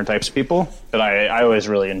full of different types of people that I always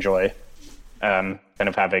really enjoy. Kind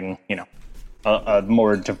of having, a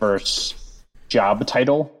more diverse job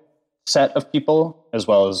title set of people, as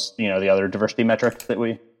well as, the other diversity metrics that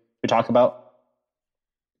we talk about.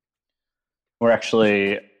 We're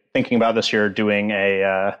actually thinking about this year doing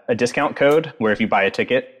a discount code where if you buy a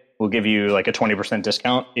ticket, we'll give you like a 20%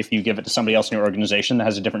 discount if you give it to somebody else in your organization that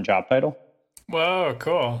has a different job title. Whoa,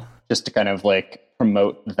 cool. Just to kind of like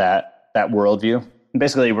promote that worldview.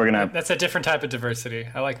 Basically, we're going to... That's a different type of diversity.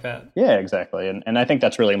 I like that. Yeah, exactly. And I think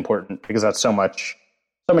that's really important because that's so much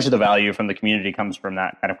of the value from the community comes from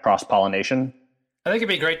that kind of cross-pollination. I think it'd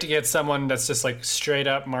be great to get someone that's just like straight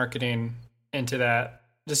up marketing into that.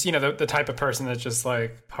 Just, the type of person that just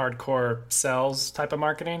like hardcore sells type of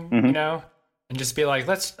marketing, and just be like,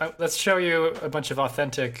 let's show you a bunch of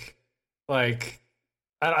authentic, like,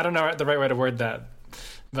 I don't know the right way to word that,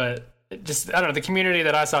 but just, I don't know, the community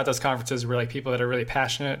that I saw at those conferences were like people that are really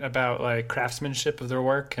passionate about like craftsmanship of their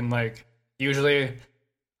work, and like usually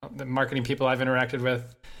the marketing people I've interacted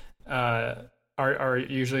with are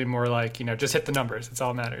usually more like, just hit the numbers. It's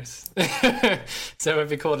all matters. So it'd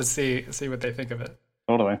be cool to see what they think of it.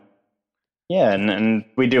 Totally. Yeah, and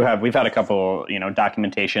we've had a couple,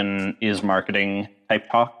 documentation is marketing type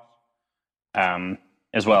talks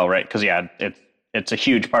as well, right? Because it's a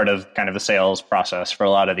huge part of kind of the sales process for a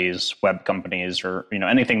lot of these web companies, or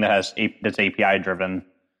anything that's API driven.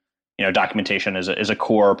 Documentation is a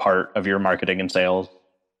core part of your marketing and sales.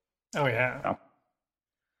 Oh yeah.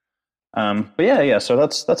 So, but yeah. So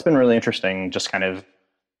that's been really interesting. Just kind of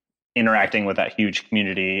interacting with that huge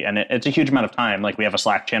community, and it's a huge amount of time. Like we have a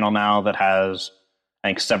Slack channel now that has, I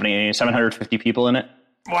think 750 people in it.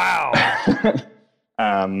 Wow.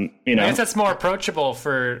 I guess that's more approachable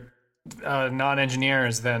for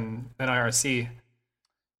non-engineers than IRC.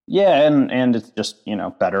 Yeah, and it's just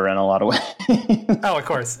better in a lot of ways. Oh, of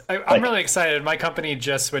course. I'm really excited. My company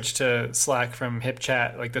just switched to Slack from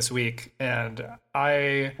HipChat like this week, and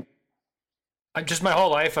I just my whole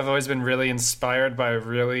life I've always been really inspired by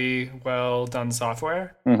really well done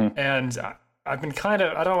software, and I've been I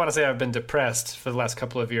don't want to say I've been depressed for the last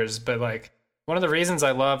couple of years, but like one of the reasons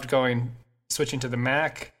I loved switching to the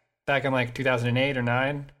Mac back in like 2008 or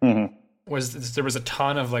 9 was there was a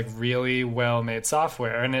ton of like really well made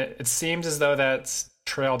software, and it seems as though that's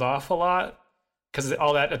trailed off a lot because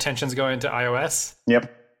all that attention's going to iOS. Yep.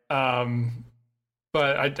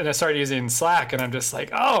 But I started using Slack, and I'm just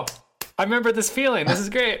like, oh, I remember this feeling. This is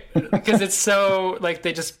great because it's so like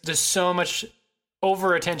there's so much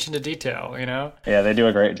over attention to detail, Yeah, they do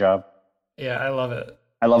a great job. Yeah, I love it.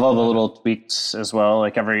 I love all the little tweaks as well.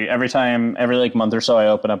 Like every like month or so, I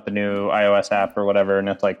open up a new iOS app or whatever, and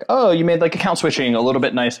it's like, oh, you made like account switching a little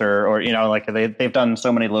bit nicer, or like they've done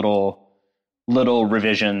so many little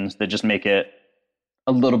revisions that just make it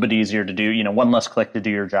a little bit easier to do. One less click to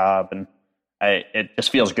do your job, and it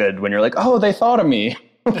just feels good when you're like, oh, they thought of me.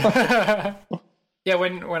 Yeah,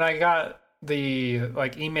 when I got the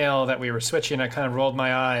like email that we were switching, I kind of rolled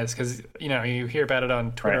my eyes because you hear about it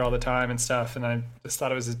on Twitter all the time and stuff, and I just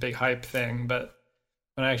thought it was this big hype thing. But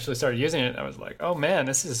when I actually started using it, I was like, oh man,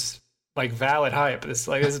 this is like valid hype. This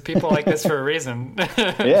is people like this for a reason.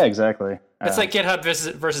 Yeah, exactly. It's like GitHub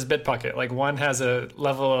versus Bitbucket. Like one has a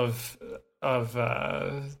level of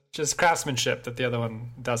just craftsmanship that the other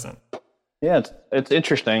one doesn't. Yeah, it's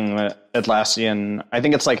interesting that Atlassian, I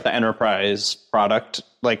think it's like the enterprise product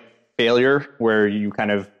like failure, where you kind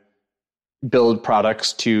of build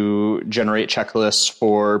products to generate checklists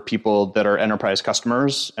for people that are enterprise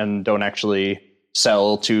customers and don't actually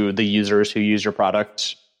sell to the users who use your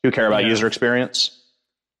product, who care about user experience.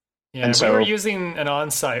 Yeah, and we were using an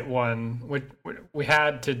on-site one. We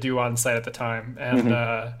had to do on-site at the time, and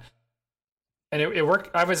it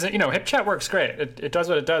worked. HipChat works great. It does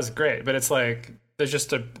what it does great, but it's like there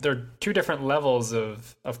are two different levels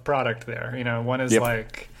of product there. One is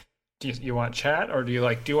like, do you want chat, or do you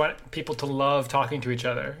want people to love talking to each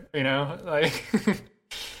other? Like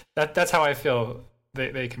that's how I feel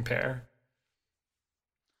they compare.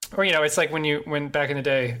 Or it's like when back in the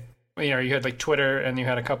day, you had like Twitter and you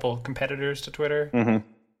had a couple competitors to Twitter.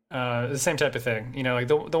 The same type of thing. Like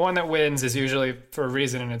the one that wins is usually for a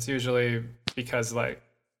reason, and it's usually because like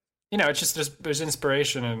it's just there's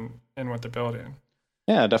inspiration in what they're building.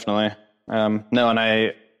 Yeah, definitely.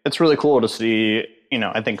 It's really cool to see.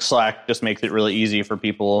 I think Slack just makes it really easy for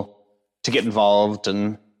people to get involved,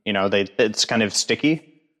 and it's kind of sticky.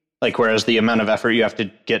 Like whereas the amount of effort you have to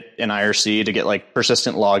get in IRC to get like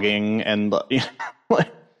persistent logging and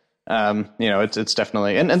it's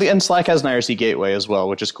definitely and Slack has an IRC gateway as well,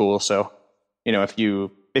 which is cool. So if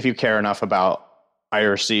you care enough about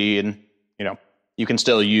IRC, and you can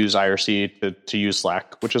still use IRC to use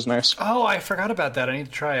Slack, which is nice. Oh, I forgot about that. I need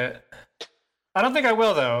to try it. I don't think I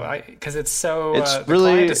will though, because it's so the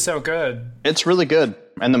client is so good. It's really good,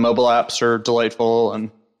 and the mobile apps are delightful,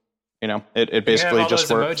 and it basically just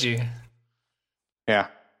works. Emoji. Yeah.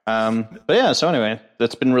 But yeah, so anyway,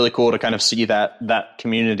 it's been really cool to kind of see that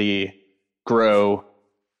community grow,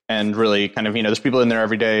 and really kind of, there's people in there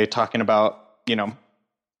every day talking about,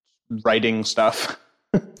 writing stuff.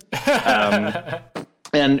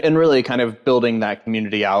 And really kind of building that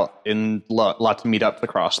community out in lots of meetups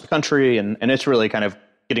across the country. And it's really kind of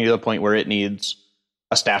getting to the point where it needs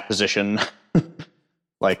a staff position.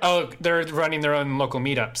 They're running their own local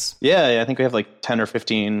meetups. Yeah, I think we have like 10 or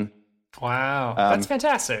 15. Wow, that's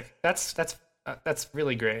fantastic. That's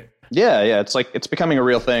really great. Yeah, it's becoming a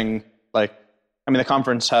real thing. The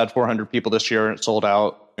conference had 400 people this year, and it sold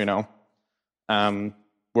out.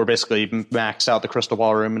 we're basically maxed out the Crystal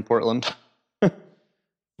Ballroom in Portland.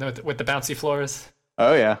 With the bouncy floors.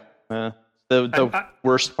 Oh yeah, the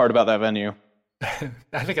worst part about that venue.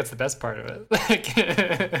 I think that's the best part of it.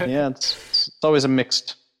 Yeah, it's always a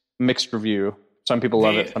mixed review. Some people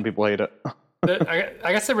love it, some people hate it.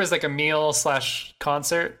 I guess there was like a meal /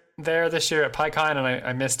 concert there this year at PyCon, and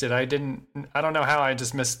I missed it. I don't know how I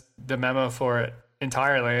just missed the memo for it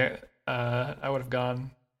entirely. I would have gone.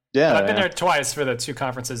 Yeah, I've been there twice for the 2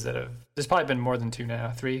 conferences there's probably been more than 2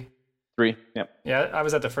 now, 3. 3, yep. Yeah, I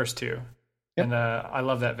was at the first 2. Yep. And I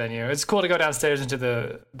love that venue. It's cool to go downstairs into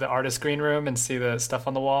the artist green room and see the stuff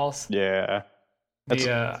on the walls. Yeah.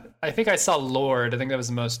 I think I saw Lord. I think that was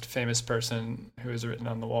the most famous person who was written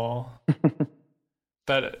on the wall.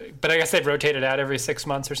 But I guess they've rotated out every 6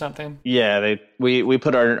 months or something. Yeah, we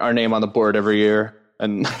put our name on the board every year,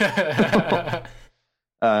 and it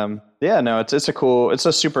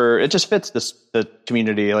just fits the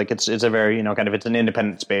community. Like it's a very, kind of, it's an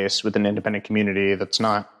independent space with an independent community that's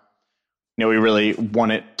not, we really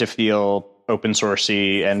want it to feel open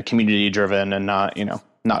sourcey and community driven and not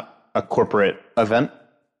a corporate event.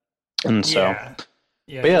 And so,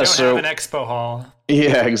 you don't have an expo hall.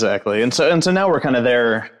 Yeah, exactly. And so now we're kind of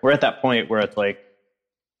there. We're at that point where it's like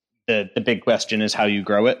the big question is how you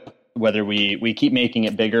grow it, whether we keep making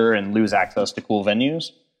it bigger and lose access to cool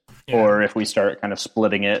venues, or if we start kind of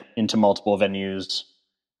splitting it into multiple venues,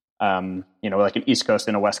 like an East Coast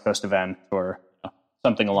and a West Coast event or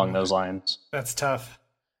something along those lines. That's tough.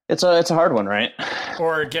 It's a hard one, right?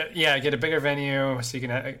 Or get a bigger venue so you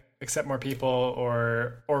can accept more people,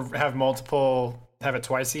 or have it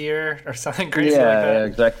twice a year or something crazy like that. Yeah,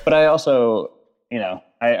 exactly. But I also,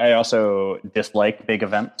 I also dislike big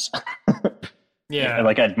events. Yeah.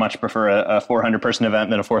 Like I'd much prefer a 400 person event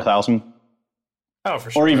than a 4,000. Oh,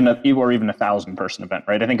 for sure. Or even a 1,000 person event,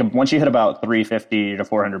 right? I think once you hit about 350 to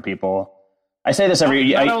 400 people, I say this every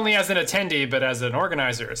year. Not only as an attendee, but as an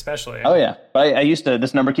organizer, especially. Oh yeah, but I used to.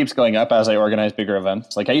 This number keeps going up as I organize bigger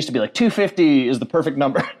events. Like I used to be like 250 is the perfect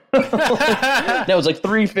number. Now it's like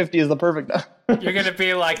 350 is the perfect number. You're gonna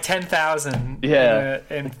be like 10,000.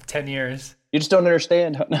 In 10 years. You just don't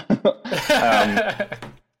understand.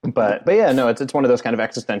 But yeah, no, it's one of those kind of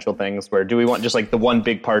existential things where do we want just like the one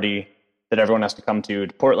big party that everyone has to come to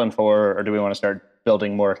Portland for, or do we want to start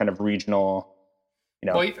building more kind of regional?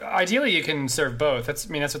 Well, ideally you can serve both. That's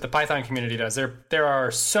what the Python community does. There are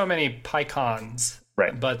so many PyCons,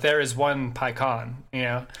 right? But there is one PyCon,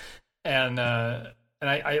 and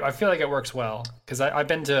I feel like it works well because I've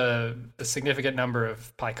been to a significant number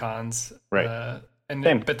of PyCons, right?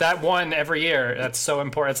 But that one every year, that's so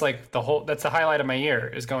important. It's like that's the highlight of my year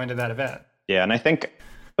is going to that event. Yeah, and I think,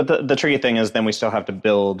 but the tricky thing is then we still have to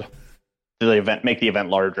build the event, make the event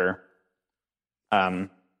larger.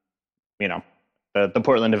 The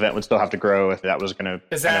Portland event would still have to grow if that was going to.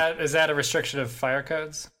 Is that a restriction of fire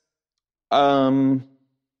codes? No,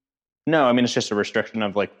 it's just a restriction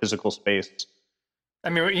of like physical space.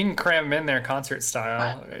 You can cram them in there concert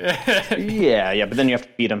style. yeah, but then you have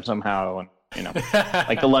to feed them somehow, and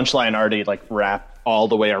like the lunch line already like wrap all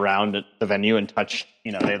the way around the venue and touch.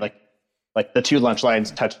 They like the 2 lunch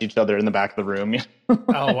lines touched each other in the back of the room.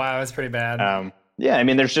 Oh wow, that's pretty bad.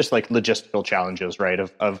 There's just like logistical challenges, right?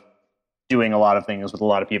 Of doing a lot of things with a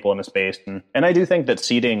lot of people in a space. And I do think that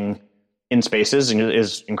seating in spaces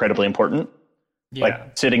is incredibly important. Yeah.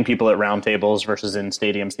 Like sitting people at round tables versus in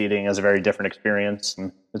stadium seating is a very different experience.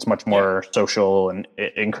 And it's much more social and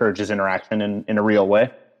it encourages interaction in a real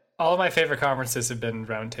way. All of my favorite conferences have been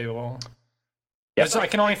round table. Yeah. I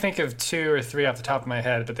can only think of 2 or 3 off the top of my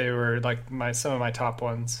head, but they were like some of my top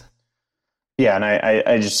ones. Yeah. And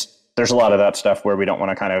I just, there's a lot of that stuff where we don't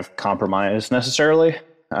want to kind of compromise necessarily.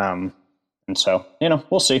 And so,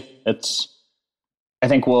 we'll see. I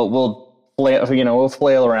think we'll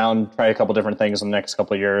flail around, try a couple different things in the next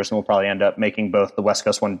couple of years, and we'll probably end up making both the West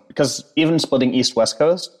Coast one, because even splitting East West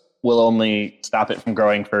Coast will only stop it from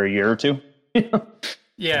growing for a year or 2.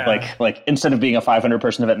 Yeah. Like instead of being a 500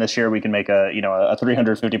 person event this year, we can make a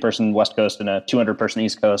 350 person West Coast and a 200 person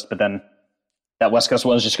East Coast, but then that West Coast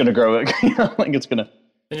one is just going to grow. Like it's going to.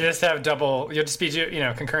 And you just have you'll just be,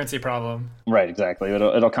 concurrency problem. Right, exactly.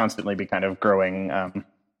 It'll constantly be kind of growing.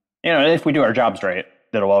 If we do our jobs right,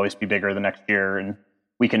 it'll always be bigger the next year, and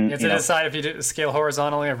we can. You have to decide if you scale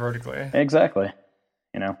horizontally or vertically. Exactly.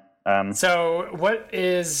 So what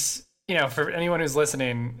is, for anyone who's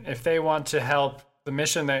listening, if they want to help the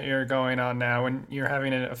mission that you're going on now, when you're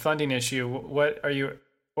having a funding issue, what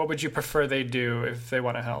would you prefer they do if they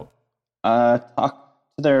want to help? Talk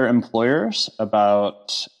to their employers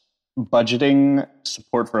about budgeting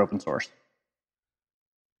support for open source.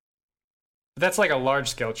 that's like a large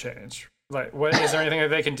scale change. Like, what is there anything that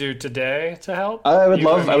they can do today to help? I would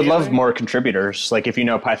love more contributors. Like if you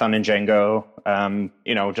know Python and Django,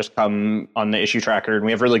 just come on the issue tracker, and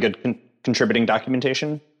we have really good contributing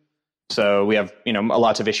documentation. So we have,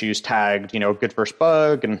 lots of issues tagged, good first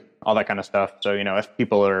bug and all that kind of stuff. So, if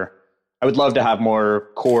people I would love to have more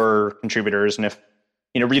core contributors. And if,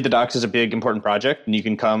 Read the Docs is a big, important project, and you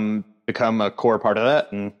can become a core part of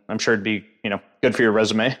that. And I'm sure it'd be, good for your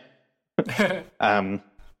resume.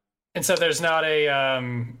 And so there's not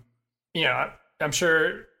I'm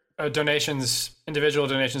sure individual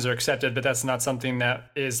donations are accepted, but that's not something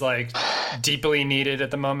that is like deeply needed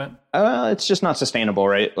at the moment. It's just not sustainable,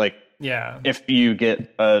 right? Like, yeah, if you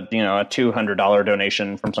get a $200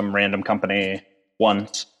 donation from some random company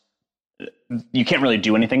once, you can't really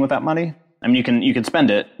do anything with that money. I mean, you can spend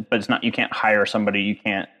it, but you can't hire somebody. You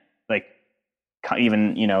can't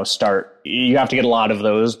even, start. You have to get a lot of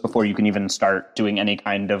those before you can even start doing any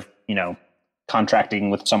kind of, contracting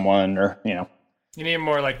with someone or, You need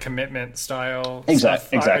more like commitment style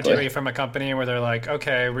stuff, exactly. Ideally from a company where they're like,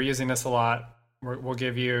 okay, we're using this a lot. We'll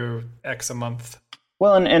give you X a month.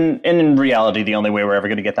 Well, and in reality, the only way we're ever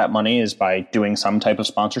going to get that money is by doing some type of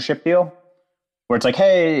sponsorship deal where it's like,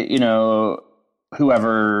 hey,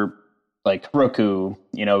 whoever, like Roku,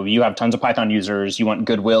 you have tons of Python users, you want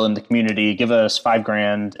goodwill in the community, give us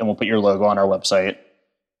 $5,000 and we'll put your logo on our website.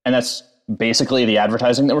 And that's basically the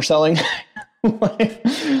advertising that we're selling.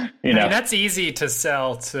 I mean, that's easy to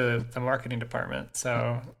sell to the marketing department.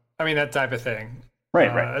 So, I mean, that type of thing.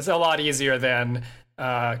 Right. It's a lot easier than,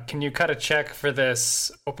 can you cut a check for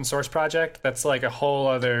this open source project? That's like a whole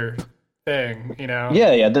other thing,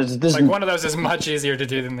 Yeah. This like one of those is much easier to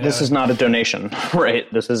do than the This other. is not a donation, right?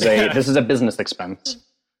 This is a business expense.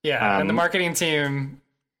 Yeah, and the marketing team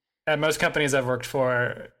at most companies I've worked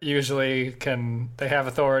for usually they have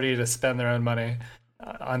authority to spend their own money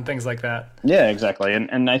on things like that. Yeah, exactly.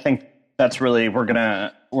 And I think that's really,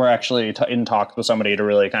 we're actually in talks with somebody to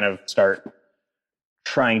really kind of start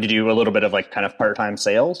trying to do a little bit of like kind of part-time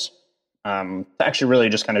sales, to actually really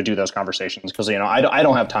just kind of do those conversations. Cause I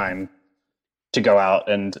don't have time to go out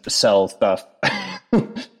and sell stuff.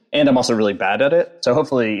 And I'm also really bad at it. So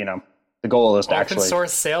hopefully, the goal is to open actually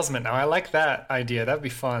source salesman. Now I like that idea. That'd be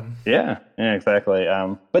fun. Yeah, exactly.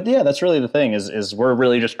 But yeah, that's really the thing is we're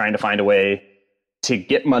really just trying to find a way to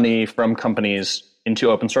get money from companies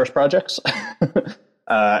into open source projects.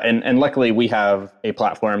 And luckily we have a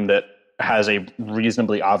platform that has a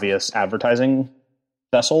reasonably obvious advertising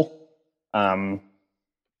vessel. And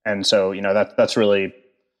so, that's really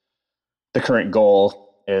the current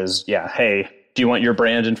goal is, hey, do you want your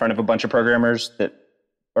brand in front of a bunch of programmers that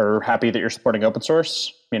are happy that you're supporting open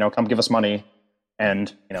source? Come give us money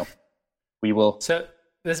and, we will. So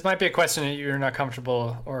this might be a question that you're not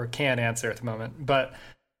comfortable or can answer at the moment, but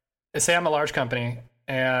say I'm a large company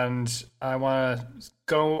and I want to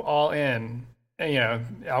go all in.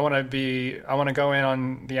 I want to go in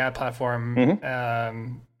on the ad platform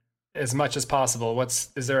as much as possible. What's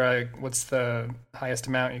the highest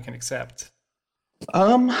amount you can accept?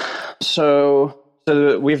 So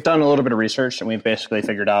we've done a little bit of research and we've basically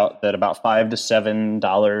figured out that about $5 to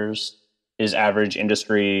 $7 is average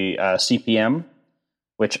industry CPM,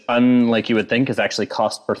 which, unlike you would think, is actually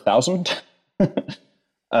cost per thousand,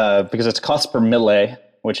 because it's cost per mille,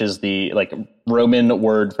 which is the Roman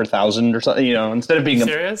word for thousand or something. Instead of being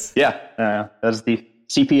serious, that's the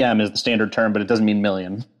CPM is the standard term, but it doesn't mean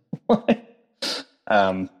million.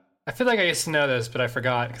 I feel like I used to know this, but I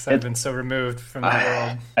forgot because I've been so removed from the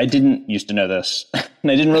world. I didn't used to know this,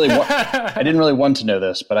 and I didn't really want to know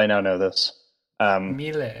this, but I now know this.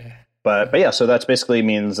 Mille. But yeah, so that's basically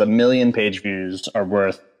means 1 million page views are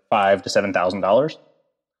worth $5,000 to $7,000.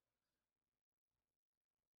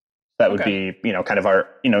 That would be, kind of our,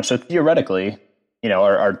 so theoretically,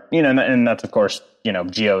 our, and that's of course,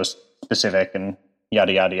 geo specific and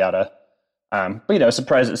yada, yada, yada. But,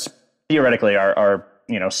 surprises theoretically our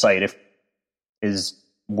site is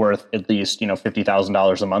worth at least,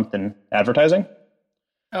 $50,000 a month in advertising.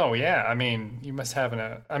 Oh yeah. I mean, you must have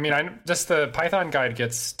just the Python guide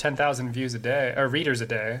gets 10,000 views a day or readers a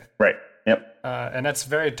day. Right. Yep. And that's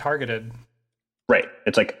very targeted. Right.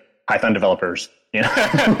 It's like Python developers,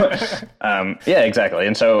 yeah, exactly.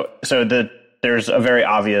 And so there's a very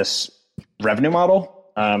obvious revenue model.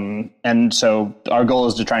 And so our goal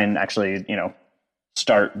is to try and actually,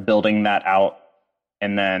 start building that out.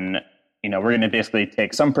 And then, we're going to basically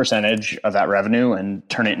take some percentage of that revenue and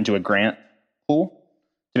turn it into a grant pool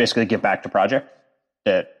to basically give back to projects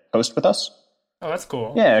that host with us. Oh, that's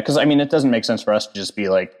cool. Yeah, because it doesn't make sense for us to just be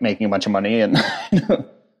making a bunch of money and.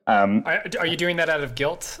 Are you doing that out of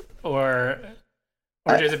guilt? or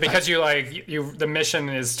is it because the mission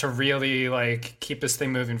is to really like keep this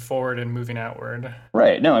thing moving forward and moving outward?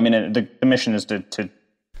 Right. No, I mean, the mission is to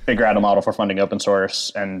figure out a model for funding open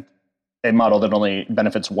source, and a model that only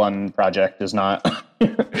benefits one project is not.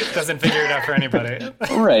 It doesn't figure it out for anybody.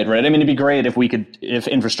 Right. I mean, it'd be great if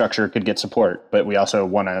infrastructure could get support, but we also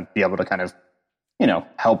want to be able to kind of,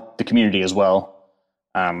 help the community as well.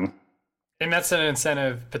 And that's an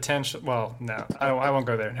incentive potential. Well, no, I won't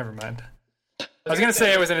go there. Never mind. I was going to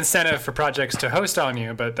say it was an incentive for projects to host on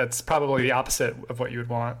you, but that's probably the opposite of what you would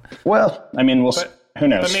want. Well, I mean, who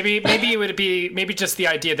knows? But maybe it would be just the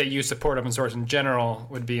idea that you support open source in general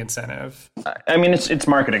would be incentive. I mean, it's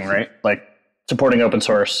marketing, right? Like supporting open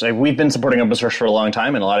source. We've been supporting open source for a long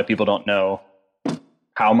time, and a lot of people don't know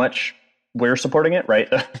how much we're supporting it, right?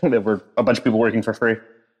 That we're a bunch of people working for free,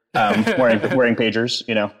 wearing pagers,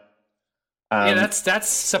 Yeah, that's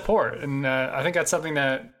support, and I think that's something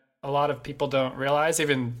that a lot of people don't realize,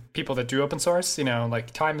 even people that do open source,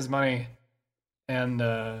 like time is money, and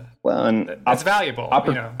that's valuable.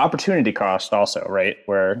 Opportunity cost also, right?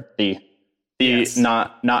 Where the yes.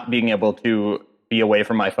 not being able to be away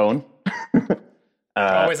from my phone.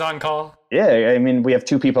 Always on call. Yeah, I mean, we have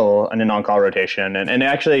 2 people in an on-call rotation, and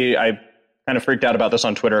actually I kind of freaked out about this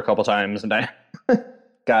on Twitter a couple times, and I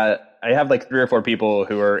have like 3 or 4 people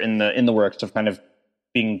who are in the works of kind of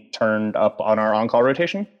being turned up on our on-call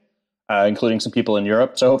rotation. Including some people in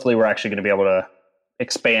Europe. So hopefully we're actually going to be able to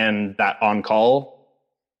expand that on-call,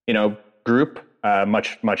 group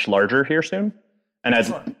much larger here soon. And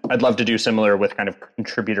I'd love to do similar with kind of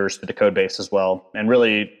contributors to the code base as well, and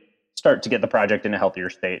really start to get the project in a healthier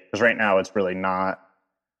state. Because right now it's really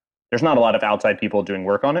there's not a lot of outside people doing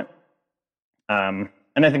work on it. And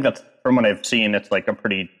I think that's, from what I've seen, it's like a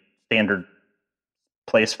pretty standard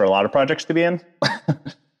place for a lot of projects to be in.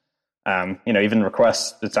 Even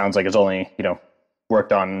requests, it sounds like it's only,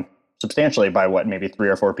 worked on substantially by maybe 3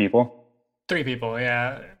 or 4 people. 3 people,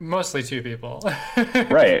 yeah. Mostly 2 people.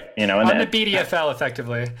 Right. And on the BDFL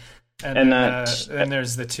effectively. And then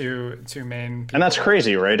there's the two main people. And that's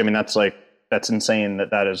crazy, right? I mean, that's insane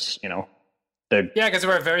that is, Yeah, because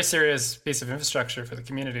we're a very serious piece of infrastructure for the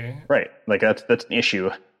community. Right. Like that's an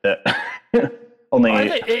issue that only...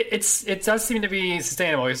 Well, it does seem to be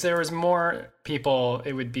sustainable. If there was more people,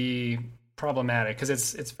 it would be problematic, because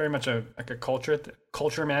it's very much a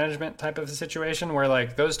culture management type of a situation where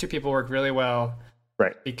like those 2 people work really well,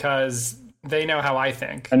 right? Because they know how I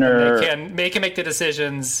think, and they can make the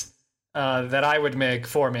decisions that I would make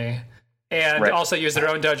for me, and also use their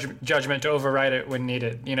own judgment to override it when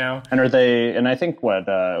needed. And are they? And I think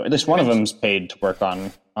at least one of them's paid to work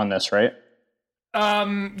on this, right?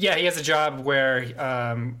 Yeah, he has a job where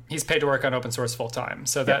he's paid to work on open source full time,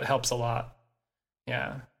 so that helps a lot.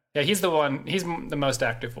 Yeah, he's the most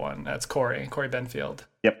active one. That's Corey Benfield.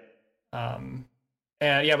 Yep. And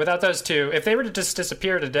yeah, without those 2, if they were to just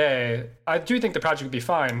disappear today, I do think the project would be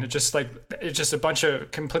fine. It's just a bunch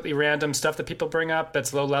of completely random stuff that people bring up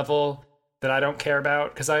that's low level that I don't care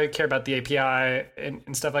about, because I care about the API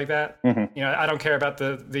and stuff like that. Mm-hmm. I don't care about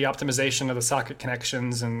the optimization of the socket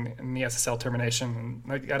connections and the SSL termination.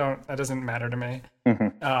 That doesn't matter to me.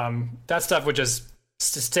 Mm-hmm. That stuff would just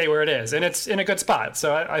stay where it is, and it's in a good spot.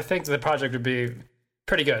 So I think the project would be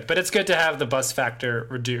pretty good, but it's good to have the bus factor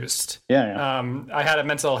reduced. Yeah. I had a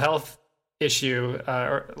mental health issue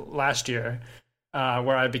last year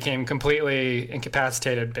where I became completely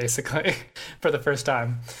incapacitated, basically, for the first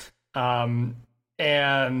time. And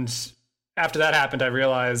after that happened, I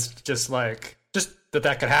realized just that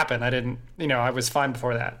could happen. I didn't, I was fine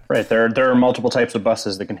before that. Right. There are multiple types of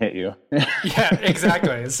buses that can hit you. Yeah,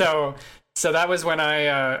 exactly. So that was when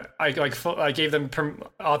I gave them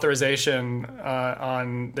authorization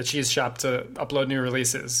on the Cheese Shop to upload new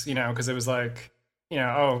releases, because it was like,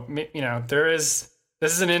 this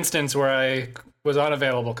is an instance where I was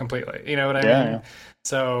unavailable completely. You know what I mean? Yeah.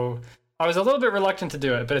 So I was a little bit reluctant to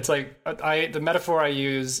do it, but it's like the metaphor I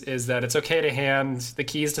use is that it's okay to hand the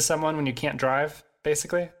keys to someone when you can't drive,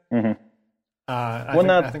 basically. Mm-hmm.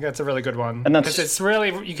 I think that's a really good one, because it's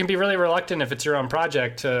really, you can be really reluctant if it's your own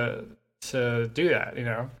project to do that,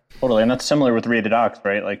 Totally, and that's similar with Read the Docs,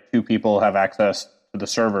 right? Like 2 people have access to the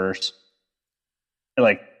servers,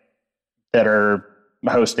 like that are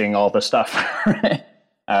hosting all the stuff,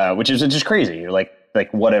 which is just crazy. Like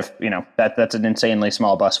what if that's an insanely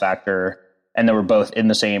small bus factor, and they were both in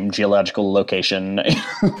the same geological location.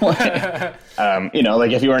 Like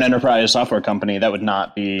if you were an enterprise software company, that would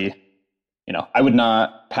not be, I would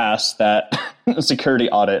not pass that security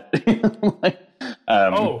audit.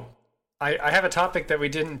 I have a topic that we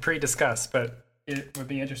didn't pre-discuss, but it would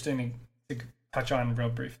be interesting to touch on real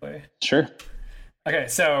briefly. Sure. Okay,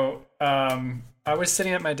 so I was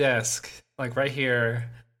sitting at my desk, like right here.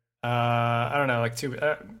 I don't know, like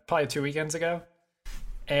probably 2 weekends ago,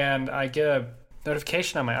 and I get a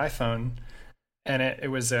notification on my iPhone, and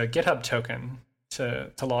it was a GitHub token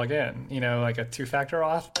to log in. You know, like a two-factor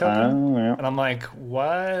auth token. Yeah. And I'm like,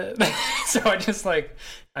 what? So I just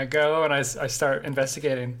I go and I start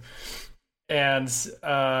investigating. And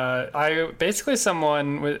I basically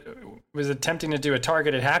someone was attempting to do a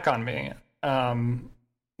targeted hack on me,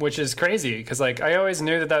 which is crazy because like I always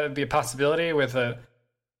knew that would be a possibility with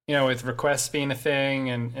with requests being a thing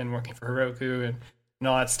and working for Heroku and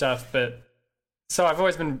all that stuff. But so I've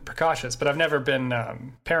always been precautious, but I've never been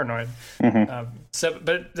paranoid.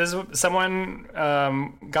 But someone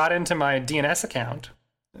got into my DNS account,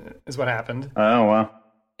 is what happened. Oh wow.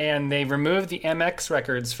 And they removed the MX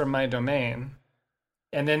records from my domain,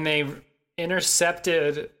 and then they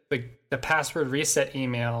intercepted the password reset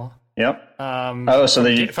email. Yep. From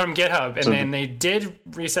GitHub, and then they did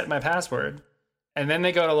reset my password, and then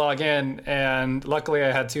they go to log in, and luckily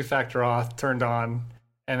I had two-factor auth turned on,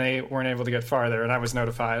 and they weren't able to get farther, and I was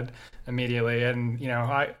notified immediately. And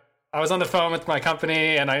I was on the phone with my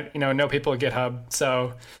company, and I know people at GitHub,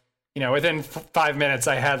 so within 5 minutes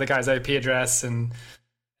I had the guy's IP address and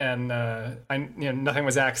nothing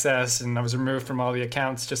was accessed, and I was removed from all the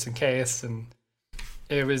accounts just in case. And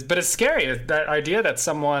but it's scary, that idea that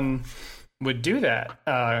someone would do that,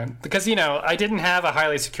 because I didn't have a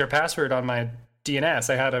highly secure password on my DNS.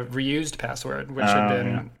 I had a reused password, which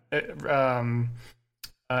had been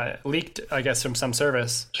leaked, I guess, from some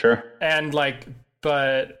service. Sure. And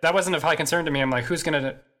but that wasn't of high concern to me. I'm like, who's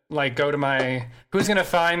gonna who's gonna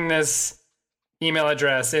find this email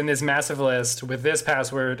address in this massive list with this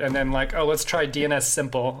password, and then let's try DNS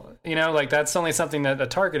simple. That's only something that a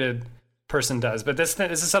targeted person does. But this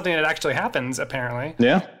is something that actually happens, apparently.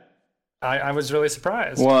 Yeah. I was really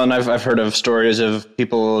surprised. Well, and I've heard of stories of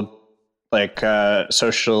people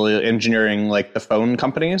socially engineering the phone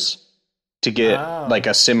companies to get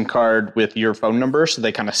a SIM card with your phone number, so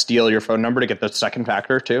they kind of steal your phone number to get the second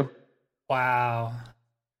factor too. Wow.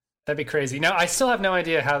 That'd be crazy. No, I still have no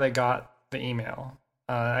idea how they got the email.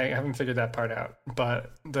 I haven't figured that part out,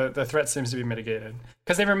 but the threat seems to be mitigated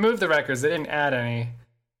because they removed the records. They didn't add any.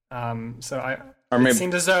 It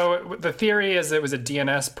seemed as though the theory is it was a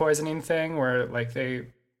DNS poisoning thing where they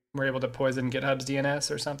were able to poison GitHub's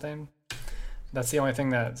DNS or something. That's the only thing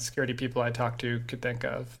that security people I talked to could think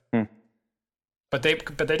of. But they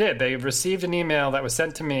did. They received an email that was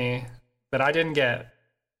sent to me that I didn't get.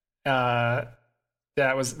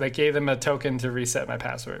 They gave them a token to reset my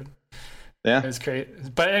password. Yeah. It was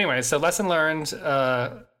great. But anyway, so lesson learned.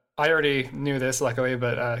 I already knew this, luckily,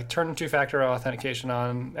 but turn two-factor authentication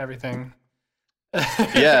on everything.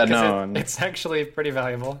 Yeah, no. It's actually pretty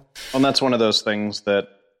valuable. Well, and that's one of those things that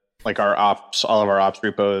our ops, all of our ops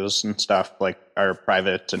repos and stuff are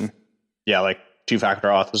private, and two-factor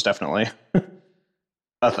auth is definitely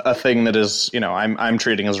a thing that is, I'm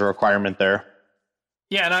treating as a requirement there.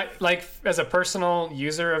 Yeah, and I as a personal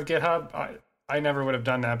user of GitHub, I never would have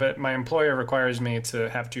done that, but my employer requires me to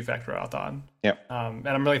have two-factor auth on. Yeah. And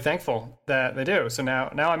I'm really thankful that they do. So now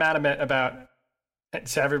I'm adamant about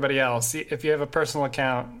to everybody else. If you have a personal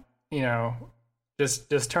account,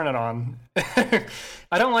 just turn it on.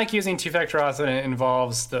 I don't like using two-factor auth when it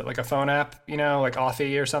involves a phone app, like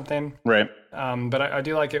Authy or something. Right. But I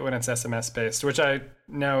do like it when it's SMS based, which I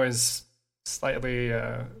know is slightly,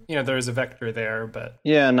 there is a vector there, but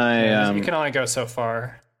yeah, and you can only go so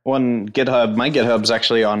far. My GitHub's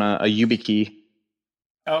actually on a YubiKey.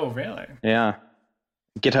 Oh, really? Yeah.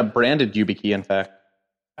 GitHub branded YubiKey, in fact.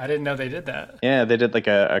 I didn't know they did that. Yeah, they did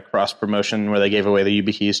a cross promotion where they gave away the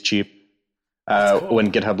YubiKeys cheap cool.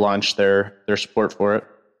 When GitHub launched their support for it.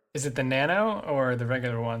 Is it the Nano or the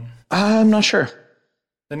regular one? I'm not sure.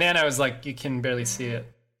 The Nano is you can barely see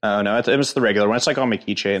it. Oh, no, it was the regular one. It's on my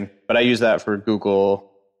keychain, but I use that for Google.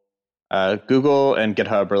 Google and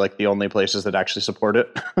GitHub are the only places that actually support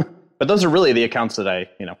it. But those are really the accounts that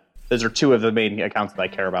those are two of the main accounts that I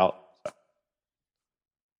care about. So.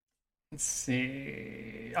 Let's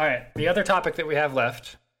see. All right. The other topic that we have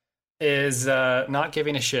left is not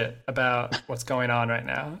giving a shit about what's going on right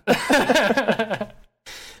now,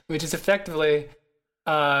 which is effectively.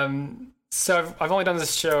 So I've only done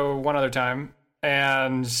this show one other time,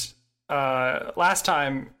 and last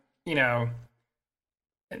time,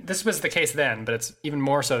 this was the case then, but it's even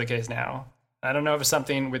more so the case now. I don't know if it's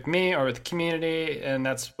something with me or with the community, and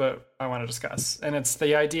that's what I want to discuss. And it's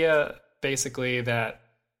the idea, basically, that,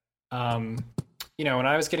 when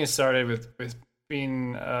I was getting started with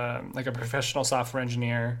being a professional software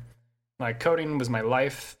engineer, Like coding was my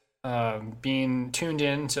life. Being tuned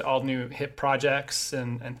in to all new hit projects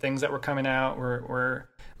and things that were coming out were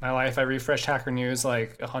my life. I refreshed Hacker News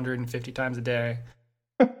like 150 times a day.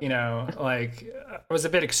 Like it was a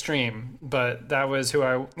bit extreme, but that was who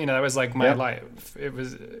that was like my life. It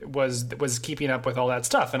was keeping up with all that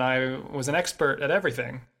stuff, and I was an expert at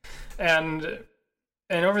everything. And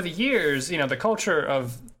over the years, the culture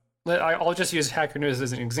of, I'll just use Hacker News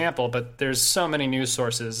as an example, but there's so many news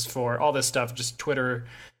sources for all this stuff, just Twitter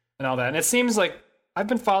and all that. And it seems like I've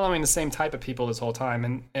been following the same type of people this whole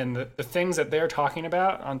time, and the things that they're talking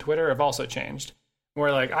about on Twitter have also changed.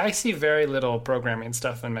 Where like I see very little programming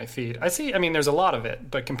stuff in my feed. There's a lot of it,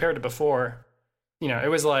 but compared to before, it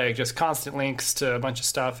was like just constant links to a bunch of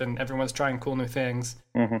stuff, and everyone's trying cool new things.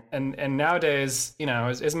 Mm-hmm. And nowadays,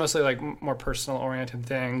 it's mostly like more personal oriented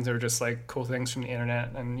things, or just like cool things from the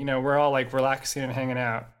internet. And we're all like relaxing and hanging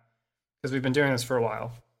out because we've been doing this for a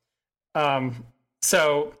while.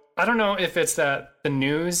 So I don't know if it's that the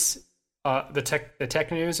news, the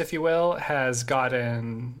tech news, if you will, has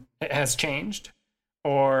changed,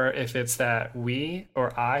 or if it's that we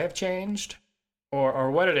or I have changed, or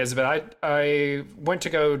what it is. But I went to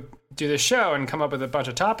go do this show and come up with a bunch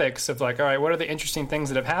of topics of like, all right, what are the interesting things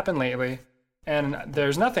that have happened lately? And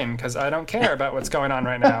there's nothing, because I don't care about what's going on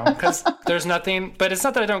right now. Because there's nothing, but it's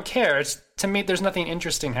not that I don't care. It's, to me, there's nothing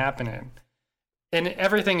interesting happening. And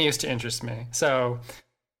everything used to interest me. So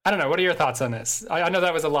I don't know. What are your thoughts on this? I know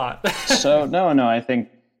that was a lot. So no, I think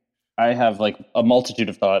I have like a multitude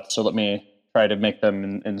of thoughts. So let me try to make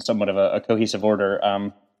them in somewhat of a cohesive order.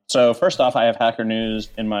 So first off, I have Hacker News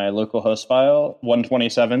in my local host file,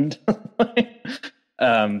 127,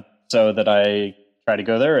 so that I try to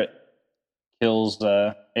go there. It kills,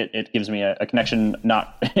 it gives me a connection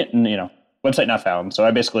not, website not found. So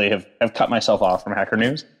I basically have cut myself off from Hacker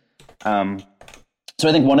News. So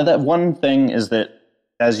I think one thing is that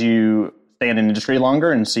as you stay in an industry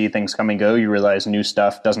longer and see things come and go, you realize new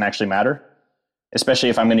stuff doesn't actually matter. Especially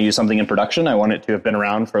if I'm going to use something in production, I want it to have been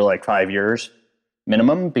around for like 5 years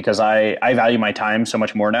minimum, because I value my time so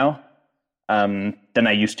much more now than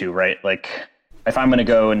I used to, right? Like if I'm going to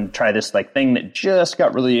go and try this like thing that just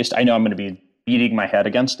got released, I know I'm going to be beating my head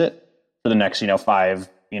against it for the next, 5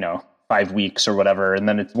 weeks or whatever. And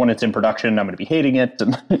then when it's in production, I'm going to be hating it.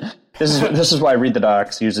 And this is why Read the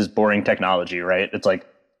Docs uses boring technology, right? It's like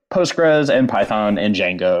Postgres and Python and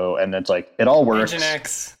Django, and it's like it all works.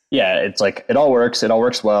 Nginx. Yeah, it's like it all works. It all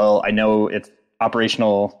works well. I know it's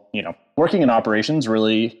operational. Working in operations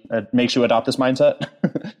really makes you adopt this mindset,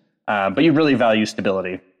 but you really value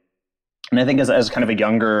stability. And I think as kind of a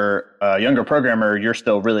younger programmer, you're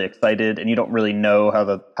still really excited, and you don't really know how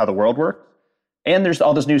the world works. And there's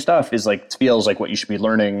all this new stuff it feels like what you should be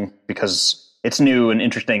learning because it's new and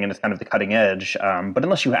interesting and it's kind of the cutting edge. But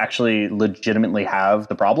unless you actually legitimately have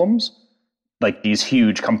the problems, like these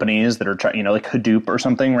huge companies that are trying, like Hadoop or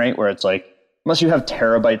something, right? Where it's like, unless you have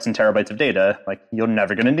terabytes and terabytes of data, like you're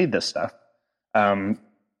never going to need this stuff. So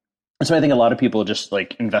I think a lot of people just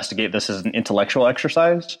like investigate this as an intellectual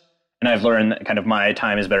exercise. And I've learned that kind of my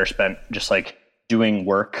time is better spent just like doing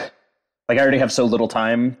work. Like I already have so little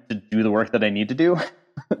time to do the work that I need to do.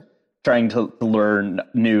 Trying to learn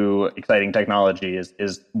new exciting technology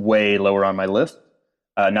is way lower on my list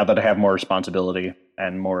now that I have more responsibility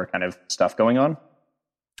and more kind of stuff going on.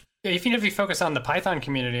 Yeah, even if you focus on the Python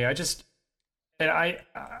community, I'm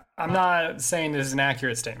not saying this is an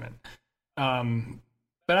accurate statement, but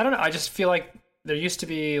I don't know. I just feel like there used to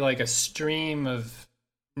be like a stream of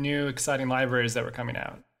new exciting libraries that were coming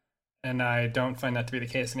out, and I don't find that to be the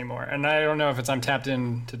case anymore. And I don't know if I'm tapped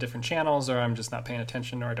into different channels, or I'm just not paying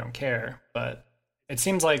attention, or I don't care. But it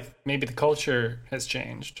seems like maybe the culture has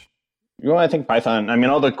changed. Well, I think Python,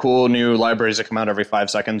 all the cool new libraries that come out every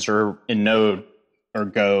 5 seconds are in Node or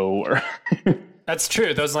Go or That's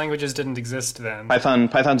true. Those languages didn't exist then.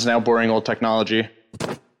 Python's now boring old technology.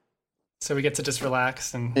 So we get to just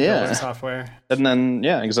relax and build the software. And then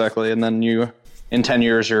exactly. And then in 10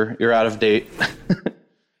 years you're out of date.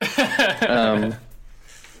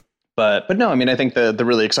 But no, I think the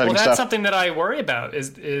really exciting stuff. Well, that's something that I worry about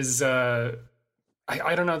is I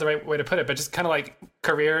don't know the right way to put it, but just kind of like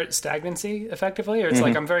career stagnancy effectively. Or it's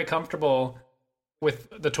like I'm very comfortable with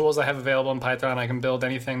the tools I have available in Python. I can build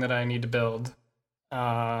anything that I need to build.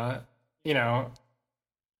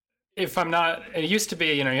 If I'm not, it used to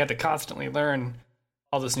be, you had to constantly learn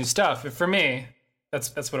all this new stuff. For me,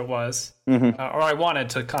 that's what it was. Or I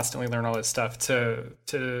wanted to constantly learn all this stuff to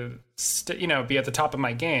be at the top of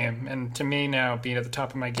my game. And to me now, being at the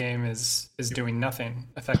top of my game is doing nothing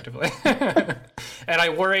effectively. And I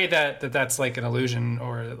worry that that's like an illusion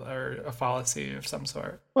or a fallacy of some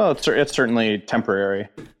sort. Well, it's certainly temporary.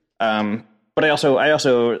 But I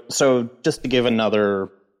also, so just to give another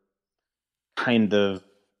kind of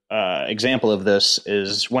example of this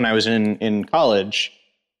is when I was in college,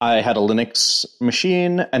 I had a Linux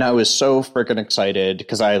machine and I was so freaking excited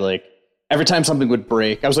because I like every time something would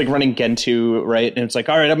break, I was like running Gentoo, right? And it's like,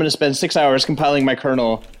 all right, I'm going to spend 6 hours compiling my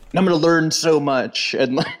kernel and I'm going to learn so much.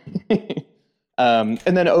 And and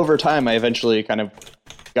then over time, I eventually kind of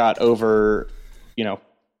got over,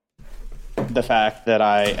 the fact that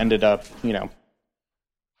I ended up,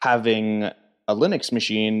 having a Linux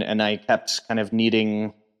machine, and I kept kind of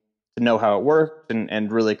needing to know how it worked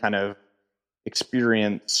and really kind of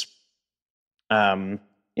experience,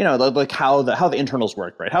 like how the internals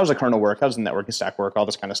work, right? How does the kernel work? How does the networking stack work? All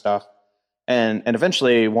this kind of stuff. And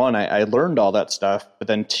eventually, one, I learned all that stuff, but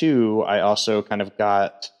then two, I also kind of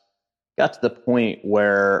got to the point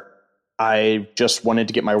where I just wanted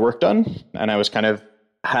to get my work done, and I was kind of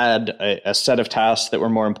had a set of tasks that were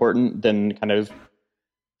more important than kind of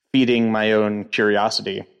feeding my own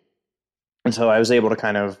curiosity. And so I was able to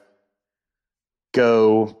kind of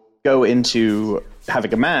go into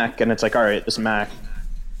having a Mac, and it's like, all right, this Mac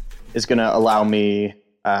is going to allow me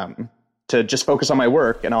to just focus on my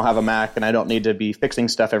work, and I'll have a Mac, and I don't need to be fixing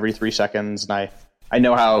stuff every 3 seconds, and I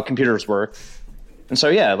know how computers work. And so,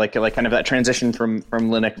 yeah, like kind of that transition from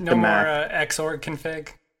Linux to Mac. No more Xorg config.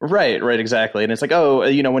 Right, exactly. And it's like,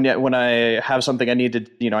 when I have something I need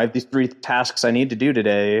to, I have these 3 tasks I need to do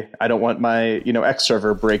today. I don't want my, X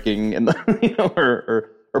server breaking and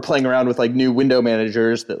or playing around with like new window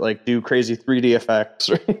managers that like do crazy 3D effects.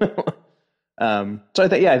 So I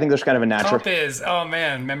think there's kind of a natural. Top is, oh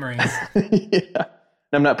man, memories. Yeah.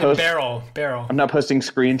 I'm not posting Barrel. I'm not posting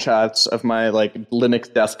screenshots of my like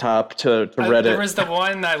Linux desktop to Reddit. There was the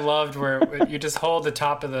one I loved where you just hold the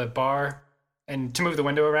top of the bar and to move the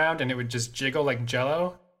window around, and it would just jiggle like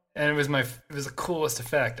Jello, and it was the coolest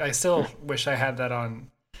effect. I still wish I had that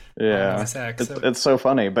on. Yeah, on it's so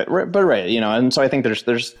funny, but right, and so I think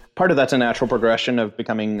there's part of that's a natural progression of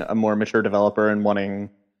becoming a more mature developer and wanting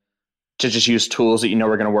to just use tools that you know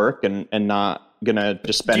are going to work and not gonna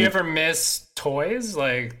just spend. Do you ever miss toys?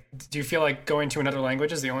 Like, do you feel like going to another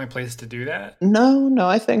language is the only place to do that? No,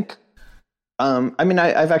 I think.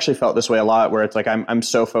 I've actually felt this way a lot, where it's like I'm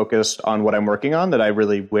so focused on what I'm working on that I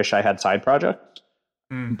really wish I had side projects,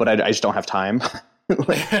 but I just don't have time.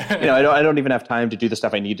 I don't even have time to do the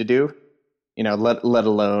stuff I need to do. Let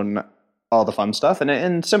alone all the fun stuff.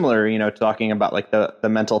 And similar, talking about like the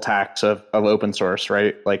mental tax of open source,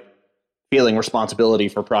 right? Like feeling responsibility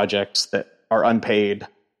for projects that are unpaid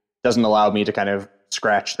doesn't allow me to kind of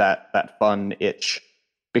scratch that fun itch.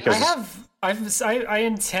 Because I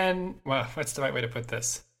intend, well, what's the right way to put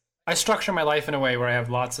this? I structure my life in a way where I have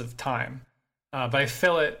lots of time, but I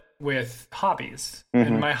fill it with hobbies. Mm-hmm.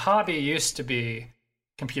 And my hobby used to be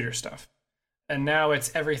computer stuff. And now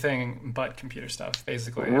it's everything but computer stuff,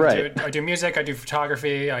 basically. Right. I do music, I do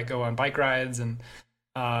photography, I go on bike rides, and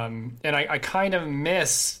I kind of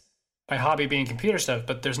miss my hobby being computer stuff,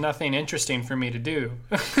 but there's nothing interesting for me to do.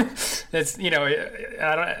 That's,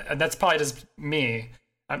 that's probably just me.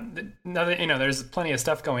 There's plenty of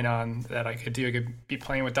stuff going on that I could do. I could be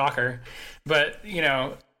playing with Docker, but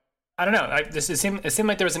I don't know. It seemed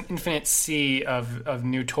like there was an infinite sea of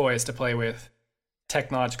new toys to play with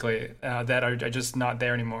technologically that are just not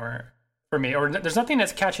there anymore for me. Or there's nothing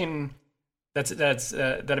that's catching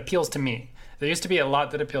that appeals to me. There used to be a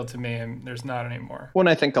lot that appealed to me, and there's not anymore. Well,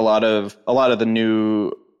 I think a lot of the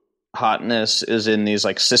new hotness is in these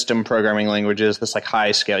like system programming languages, this like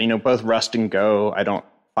high scale. Both Rust and Go, I don't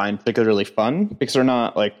find particularly fun because they're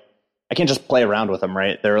not like, I can't just play around with them,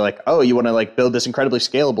 right? They're like, oh, you want to like build this incredibly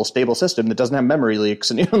scalable, stable system that doesn't have memory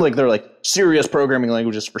leaks, and like they're like serious programming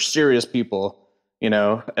languages for serious people,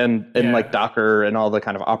 and like Docker and all the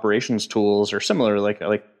kind of operations tools are similar. Like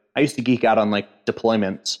I used to geek out on like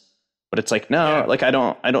deployments. But it's like, no, like I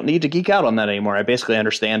don't need to geek out on that anymore. I basically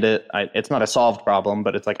understand it. It's not a solved problem,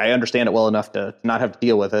 but it's like I understand it well enough to not have to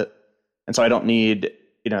deal with it. And so I don't need,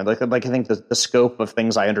 like I think the scope of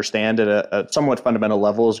things I understand at a somewhat fundamental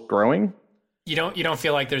level is growing. You don't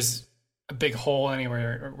feel like there's a big hole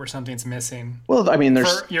anywhere where something's missing. Well, I mean,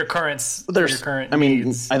 there's for your current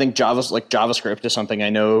needs. I think JavaScript is something I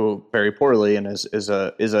know very poorly and is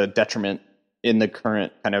a detriment in the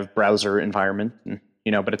current kind of browser environment.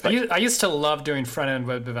 But it's like, I used to love doing front-end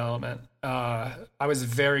web development. I was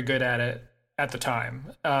very good at it at the time,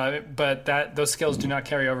 but those skills do not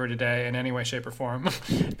carry over today in any way, shape, or form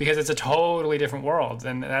because it's a totally different world,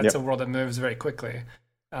 and that's a world that moves very quickly.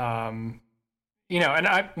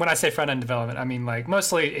 And when I say front end development, I mean like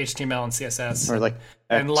mostly HTML and CSS, or like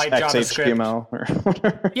and light JavaScript. XHTML or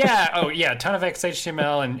whatever. Yeah. Oh, yeah. A ton of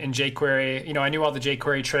XHTML and jQuery. I knew all the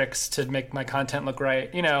jQuery tricks to make my content look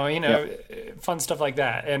right. Fun stuff like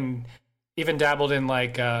that, and even dabbled in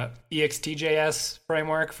like EXTJS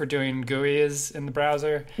framework for doing GUIs in the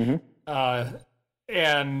browser.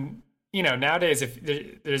 And nowadays, if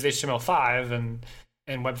there's HTML5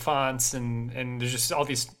 and web fonts and there's just all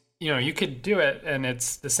these, you could do it and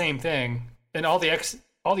it's the same thing, and all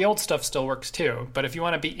the old stuff still works too. But if you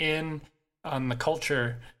want to be in on the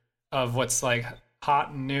culture of what's like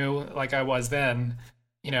hot and new, like I was then,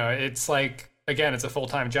 it's like, again, it's a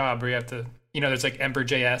full-time job where you have to, there's like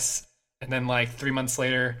Ember.js, and then like 3 months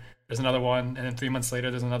later there's another one, and then 3 months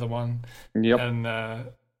later there's another one. Yep. And I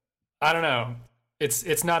don't know.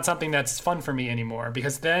 It's not something that's fun for me anymore,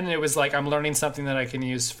 because then it was like I'm learning something that I can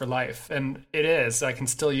use for life, and it is. I can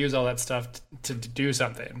still use all that stuff to do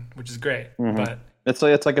something, which is great. But it's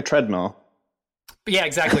like a treadmill. But yeah,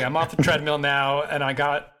 exactly. I'm off the treadmill now, and I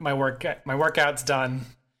got my workouts done,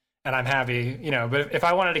 and I'm happy. But if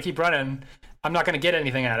I wanted to keep running, I'm not going to get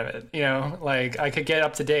anything out of it. Like I could get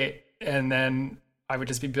up to date, and then I would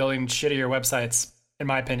just be building shittier websites, in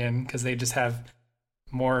my opinion, because they just have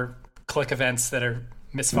more click events that are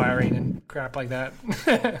misfiring and crap like that.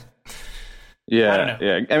 Yeah, I don't know.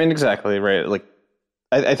 Yeah. I mean, exactly right. Like,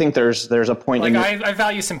 I think there's a point. Like, I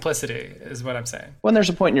value simplicity, is what I'm saying. When there's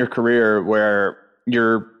a point in your career where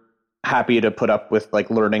you're happy to put up with like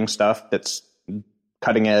learning stuff that's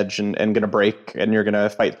cutting edge and going to break, and you're going to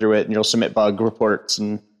fight through it, and you'll submit bug reports,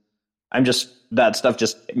 and that stuff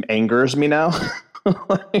just angers me now.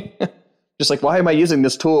 Just like, why am I using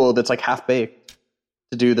this tool that's like half baked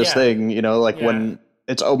to do this thing, when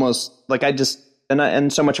it's almost like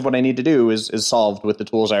and so much of what I need to do is solved with the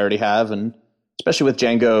tools I already have. And especially with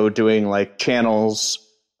Django doing like channels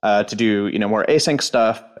to do, more async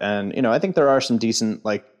stuff. And, I think there are some decent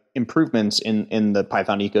like improvements in the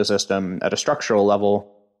Python ecosystem at a structural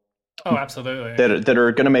level. Oh, absolutely. That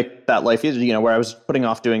are going to make that life easier, where I was putting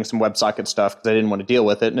off doing some WebSocket stuff because I didn't want to deal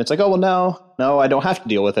with it. And it's like, oh, well, no, I don't have to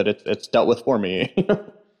deal with it. It's dealt with for me.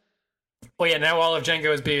 Well, yeah, now all of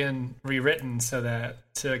Django is being rewritten so that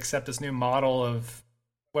to accept this new model of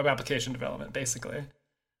web application development, basically.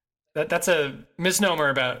 That's a misnomer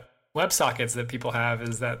about WebSockets that people have,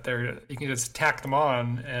 is that you can just tack them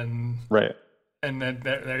on and right, and then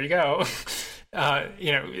there you go.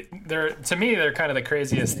 To me, they're kind of the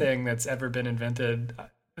craziest thing that's ever been invented.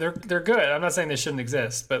 They're good. I'm not saying they shouldn't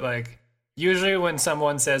exist, but like usually when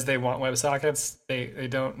someone says they want WebSockets, they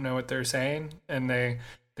don't know what they're saying, and they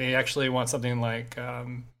actually want something like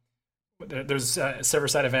there's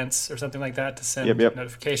server-side events or something like that to send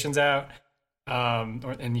notifications out,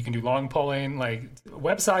 and you can do long polling. Like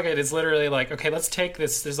WebSocket is literally like, okay, let's take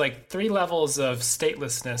this. There's like 3 levels of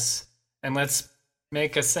statelessness, and let's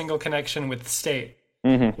make a single connection with state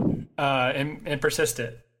and persist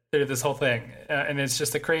it through this whole thing. And it's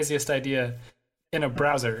just the craziest idea in a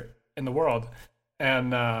browser in the world.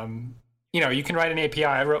 And you can write an API.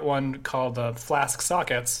 I wrote one called Flask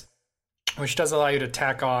Sockets, which does allow you to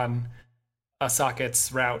tack on a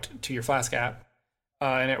sockets route to your Flask app,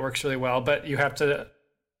 and it works really well. But you have to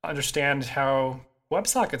understand how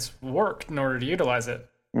WebSockets work in order to utilize it.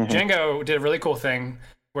 Django did a really cool thing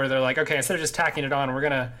where they're like, okay, instead of just tacking it on, we're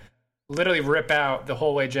going to literally rip out the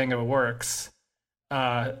whole way Django works,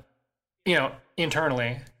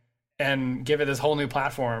 internally, and give it this whole new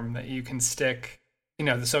platform that you can stick,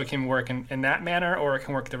 so it can work in that manner, or it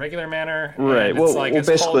can work the regular manner. Right. And it's like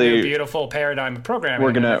this whole new beautiful paradigm of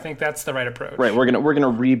programming. I think that's the right approach. Right. We're gonna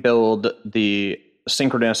rebuild the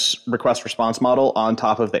synchronous request response model on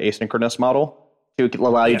top of the asynchronous model to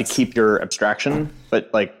allow you to keep your abstraction, but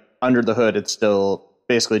like under the hood, it's still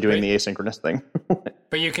basically doing the asynchronous thing.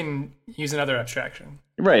 But you can use another abstraction.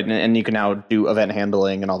 Right. And you can now do event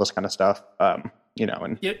handling and all this kind of stuff. And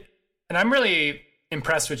I'm really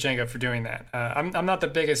impressed with Django for doing that. I'm not the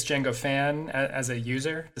biggest Django fan as a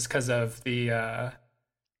user, just because of the I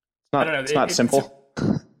don't know. It's not simple.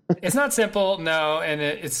 It's not simple, no, and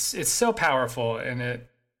it's so powerful, and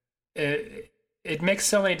it makes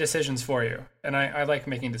so many decisions for you, and I like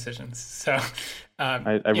making decisions. So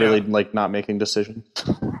I really like not making decisions.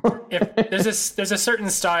 If there's a certain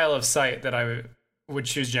style of site that I would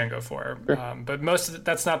choose Django for, sure. But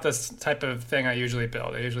that's not the type of thing I usually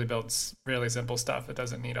build. I usually build really simple stuff that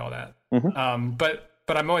doesn't need all that.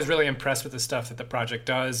 But I'm always really impressed with the stuff that the project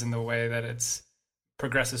does and the way that it's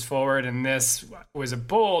progresses forward. And this was a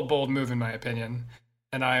bold move in my opinion,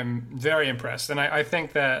 and I'm very impressed. And I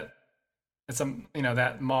think that it's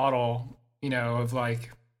that model, of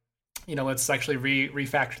like let's actually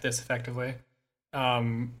refactor this effectively,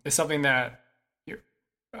 is something that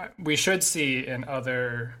we should see in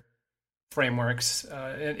other frameworks,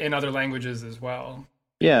 in other languages as well.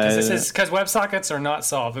 Yeah, because WebSockets are not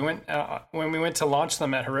solved. When we went to launch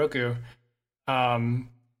them at Heroku,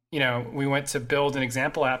 we went to build an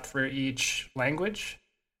example app for each language,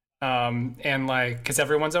 and like, because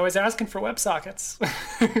everyone's always asking for WebSockets,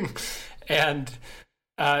 and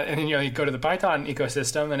then you go to the Python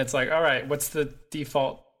ecosystem, and it's like, all right, what's the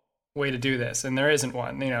default way to do this? And there isn't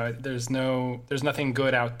one. There's nothing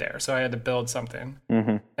good out there. So I had to build something,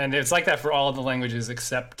 and it's like that for all of the languages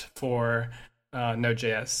except for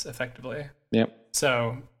Node.js, effectively. Yep.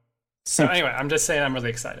 So anyway, I'm just saying I'm really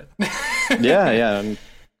excited. yeah. And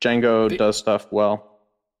Django does stuff well.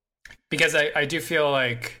 Because I do feel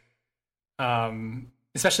like,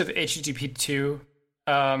 especially the HTTP 2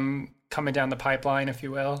 coming down the pipeline, if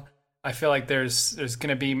you will, I feel like there's going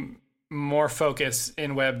to be more focus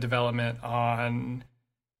in web development on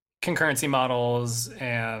concurrency models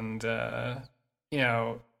and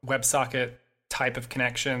WebSocket type of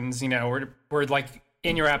connections. We're like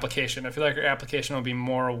in your application. I feel like your application will be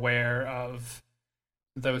more aware of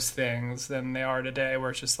those things than they are today, where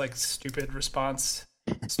it's just like stupid response,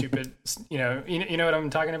 stupid. You know what I'm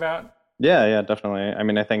talking about? Yeah, definitely. I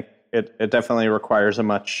mean, I think it definitely requires a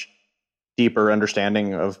much deeper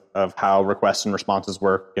understanding of how requests and responses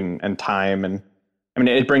work and time. And I mean,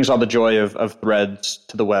 it brings all the joy of threads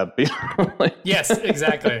to the web. Yes,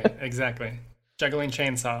 exactly. Juggling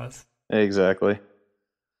chainsaws. Exactly.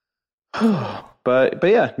 But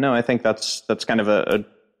yeah, no, I think that's kind of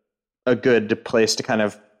a good place to kind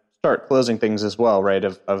of start closing things as well, right?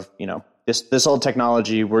 Of this old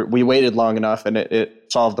technology, we waited long enough and it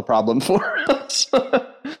solved the problem for us.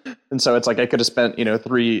 And so it's like I could have spent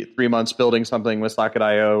 3 months building something with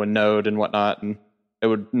Socket.io and Node and whatnot, and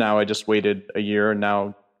now I just waited a year, and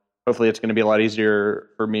now hopefully it's going to be a lot easier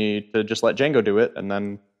for me to just let Django do it, and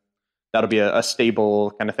then that'll be a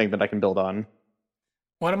stable kind of thing that I can build on.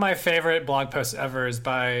 One of my favorite blog posts ever is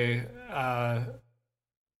by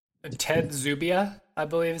Ted Zubia, I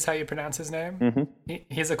believe is how you pronounce his name. Mm-hmm.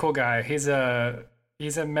 He's a cool guy. He's a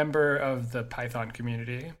member of the Python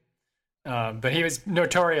community, but he was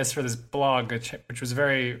notorious for this blog, which was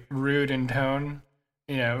very rude in tone.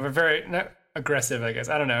 Very not aggressive, I guess.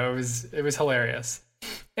 I don't know. It was hilarious,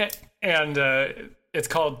 and it's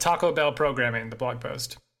called Taco Bell Programming. The blog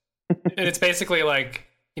post, and it's basically like,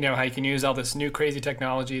 how you can use all this new crazy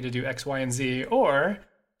technology to do X, Y, and Z, or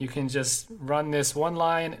you can just run this one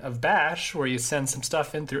line of bash where you send some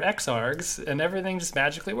stuff in through Xargs and everything just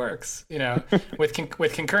magically works, with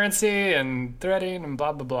concurrency and threading and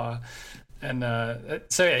blah, blah, blah. And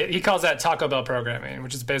so yeah, he calls that Taco Bell programming,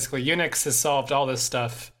 which is basically Unix has solved all this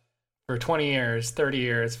stuff for 20 years, 30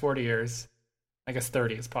 years, 40 years. I guess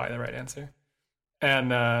 30 is probably the right answer.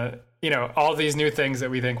 And, all these new things that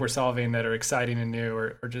we think we're solving that are exciting and new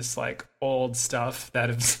are just like old stuff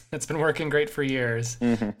that's been working great for years.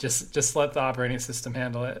 Mm-hmm. Just let the operating system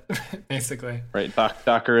handle it, basically. Right.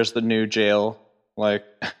 Docker is the new jail, like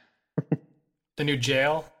the new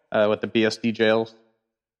jail with the BSD jails.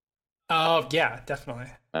 Oh yeah, definitely.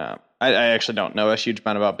 I actually don't know a huge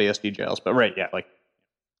amount about BSD jails, but right, yeah, like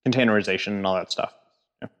containerization and all that stuff.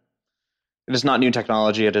 Yeah. It is not new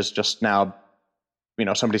technology. It is just now,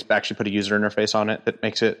 somebody's actually put a user interface on it that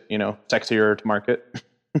makes it, sexier to market.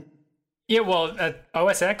 Yeah, well,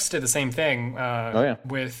 OS X did the same thing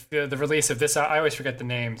with the release of this. I always forget the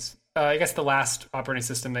names. I guess the last operating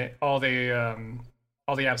system, all the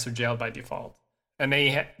apps are jailed by default, and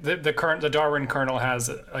the Darwin kernel has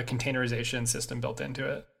a containerization system built into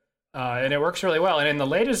it, and it works really well. And in the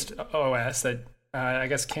latest OS that I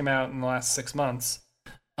guess came out in the last 6 months,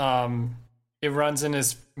 it runs in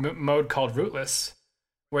this mode called rootless,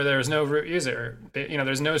 where there's no root user.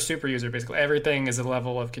 There's no super user. Basically, everything is a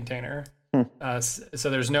level of container. So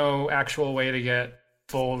there's no actual way to get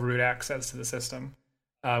full root access to the system,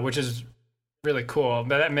 which is really cool.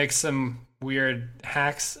 But that makes some weird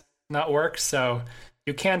hacks not work. So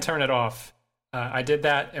you can turn it off. I did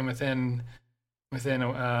that, and within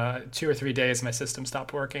 2 or 3 days, my system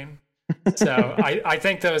stopped working. So I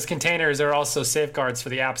think those containers are also safeguards for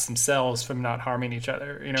the apps themselves from not harming each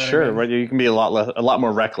other. You know what sure, I mean? Well, you can be a lot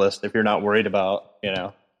more reckless if you're not worried about,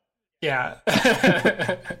 Yeah.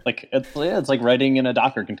 Like it's like writing in a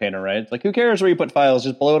Docker container, right? It's like, who cares where you put files?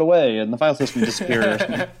 Just blow it away, and the file system disappears.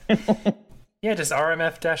 Yeah, just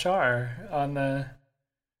RMF-R on the,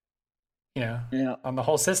 on the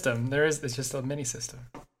whole system. It's just a mini system.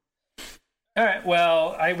 All right.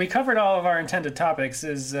 Well, we covered all of our intended topics.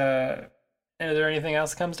 Is there anything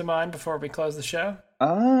else that comes to mind before we close the show?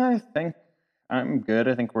 I think I'm good.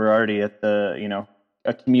 I think we're already at the,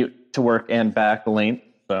 a commute to work and back length.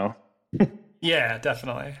 So Yeah,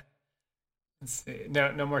 definitely. Let's see.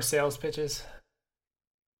 No more sales pitches.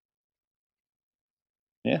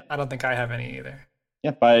 yeah, I don't think I have any either.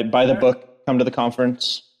 yeah. Buy the book. Come to the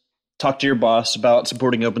conference. Talk to your boss about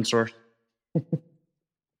supporting open source.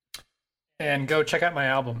 And go check out my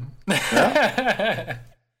album. Yeah.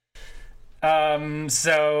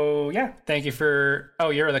 So yeah, thank you for. Oh,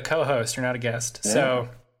 you're the co-host. You're not a guest. Yeah. So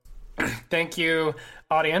thank you,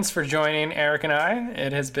 audience, for joining Eric and I.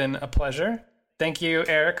 It has been a pleasure. Thank you,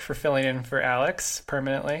 Eric, for filling in for Alex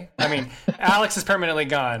permanently. I mean, Alex is permanently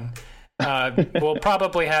gone. We'll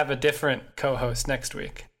probably have a different co-host next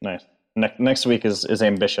week. Nice. Next week is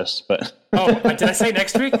ambitious, but Oh, did I say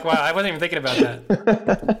next week? Wow, I wasn't even thinking about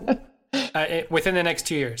that. Within the next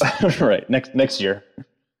 2 years. Right. Next year.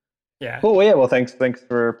 Yeah. Cool. Well, yeah. Well, thanks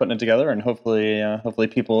for putting it together, and hopefully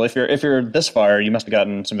people, if you're this far, you must have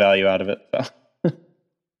gotten some value out of it. So.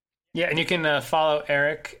 Yeah, and you can follow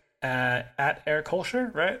Eric at Eric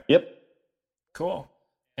Holscher, right? Yep. Cool.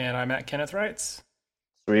 And I'm at Kenneth Wrights.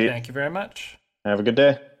 Sweet. Thank you very much. Have a good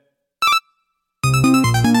day.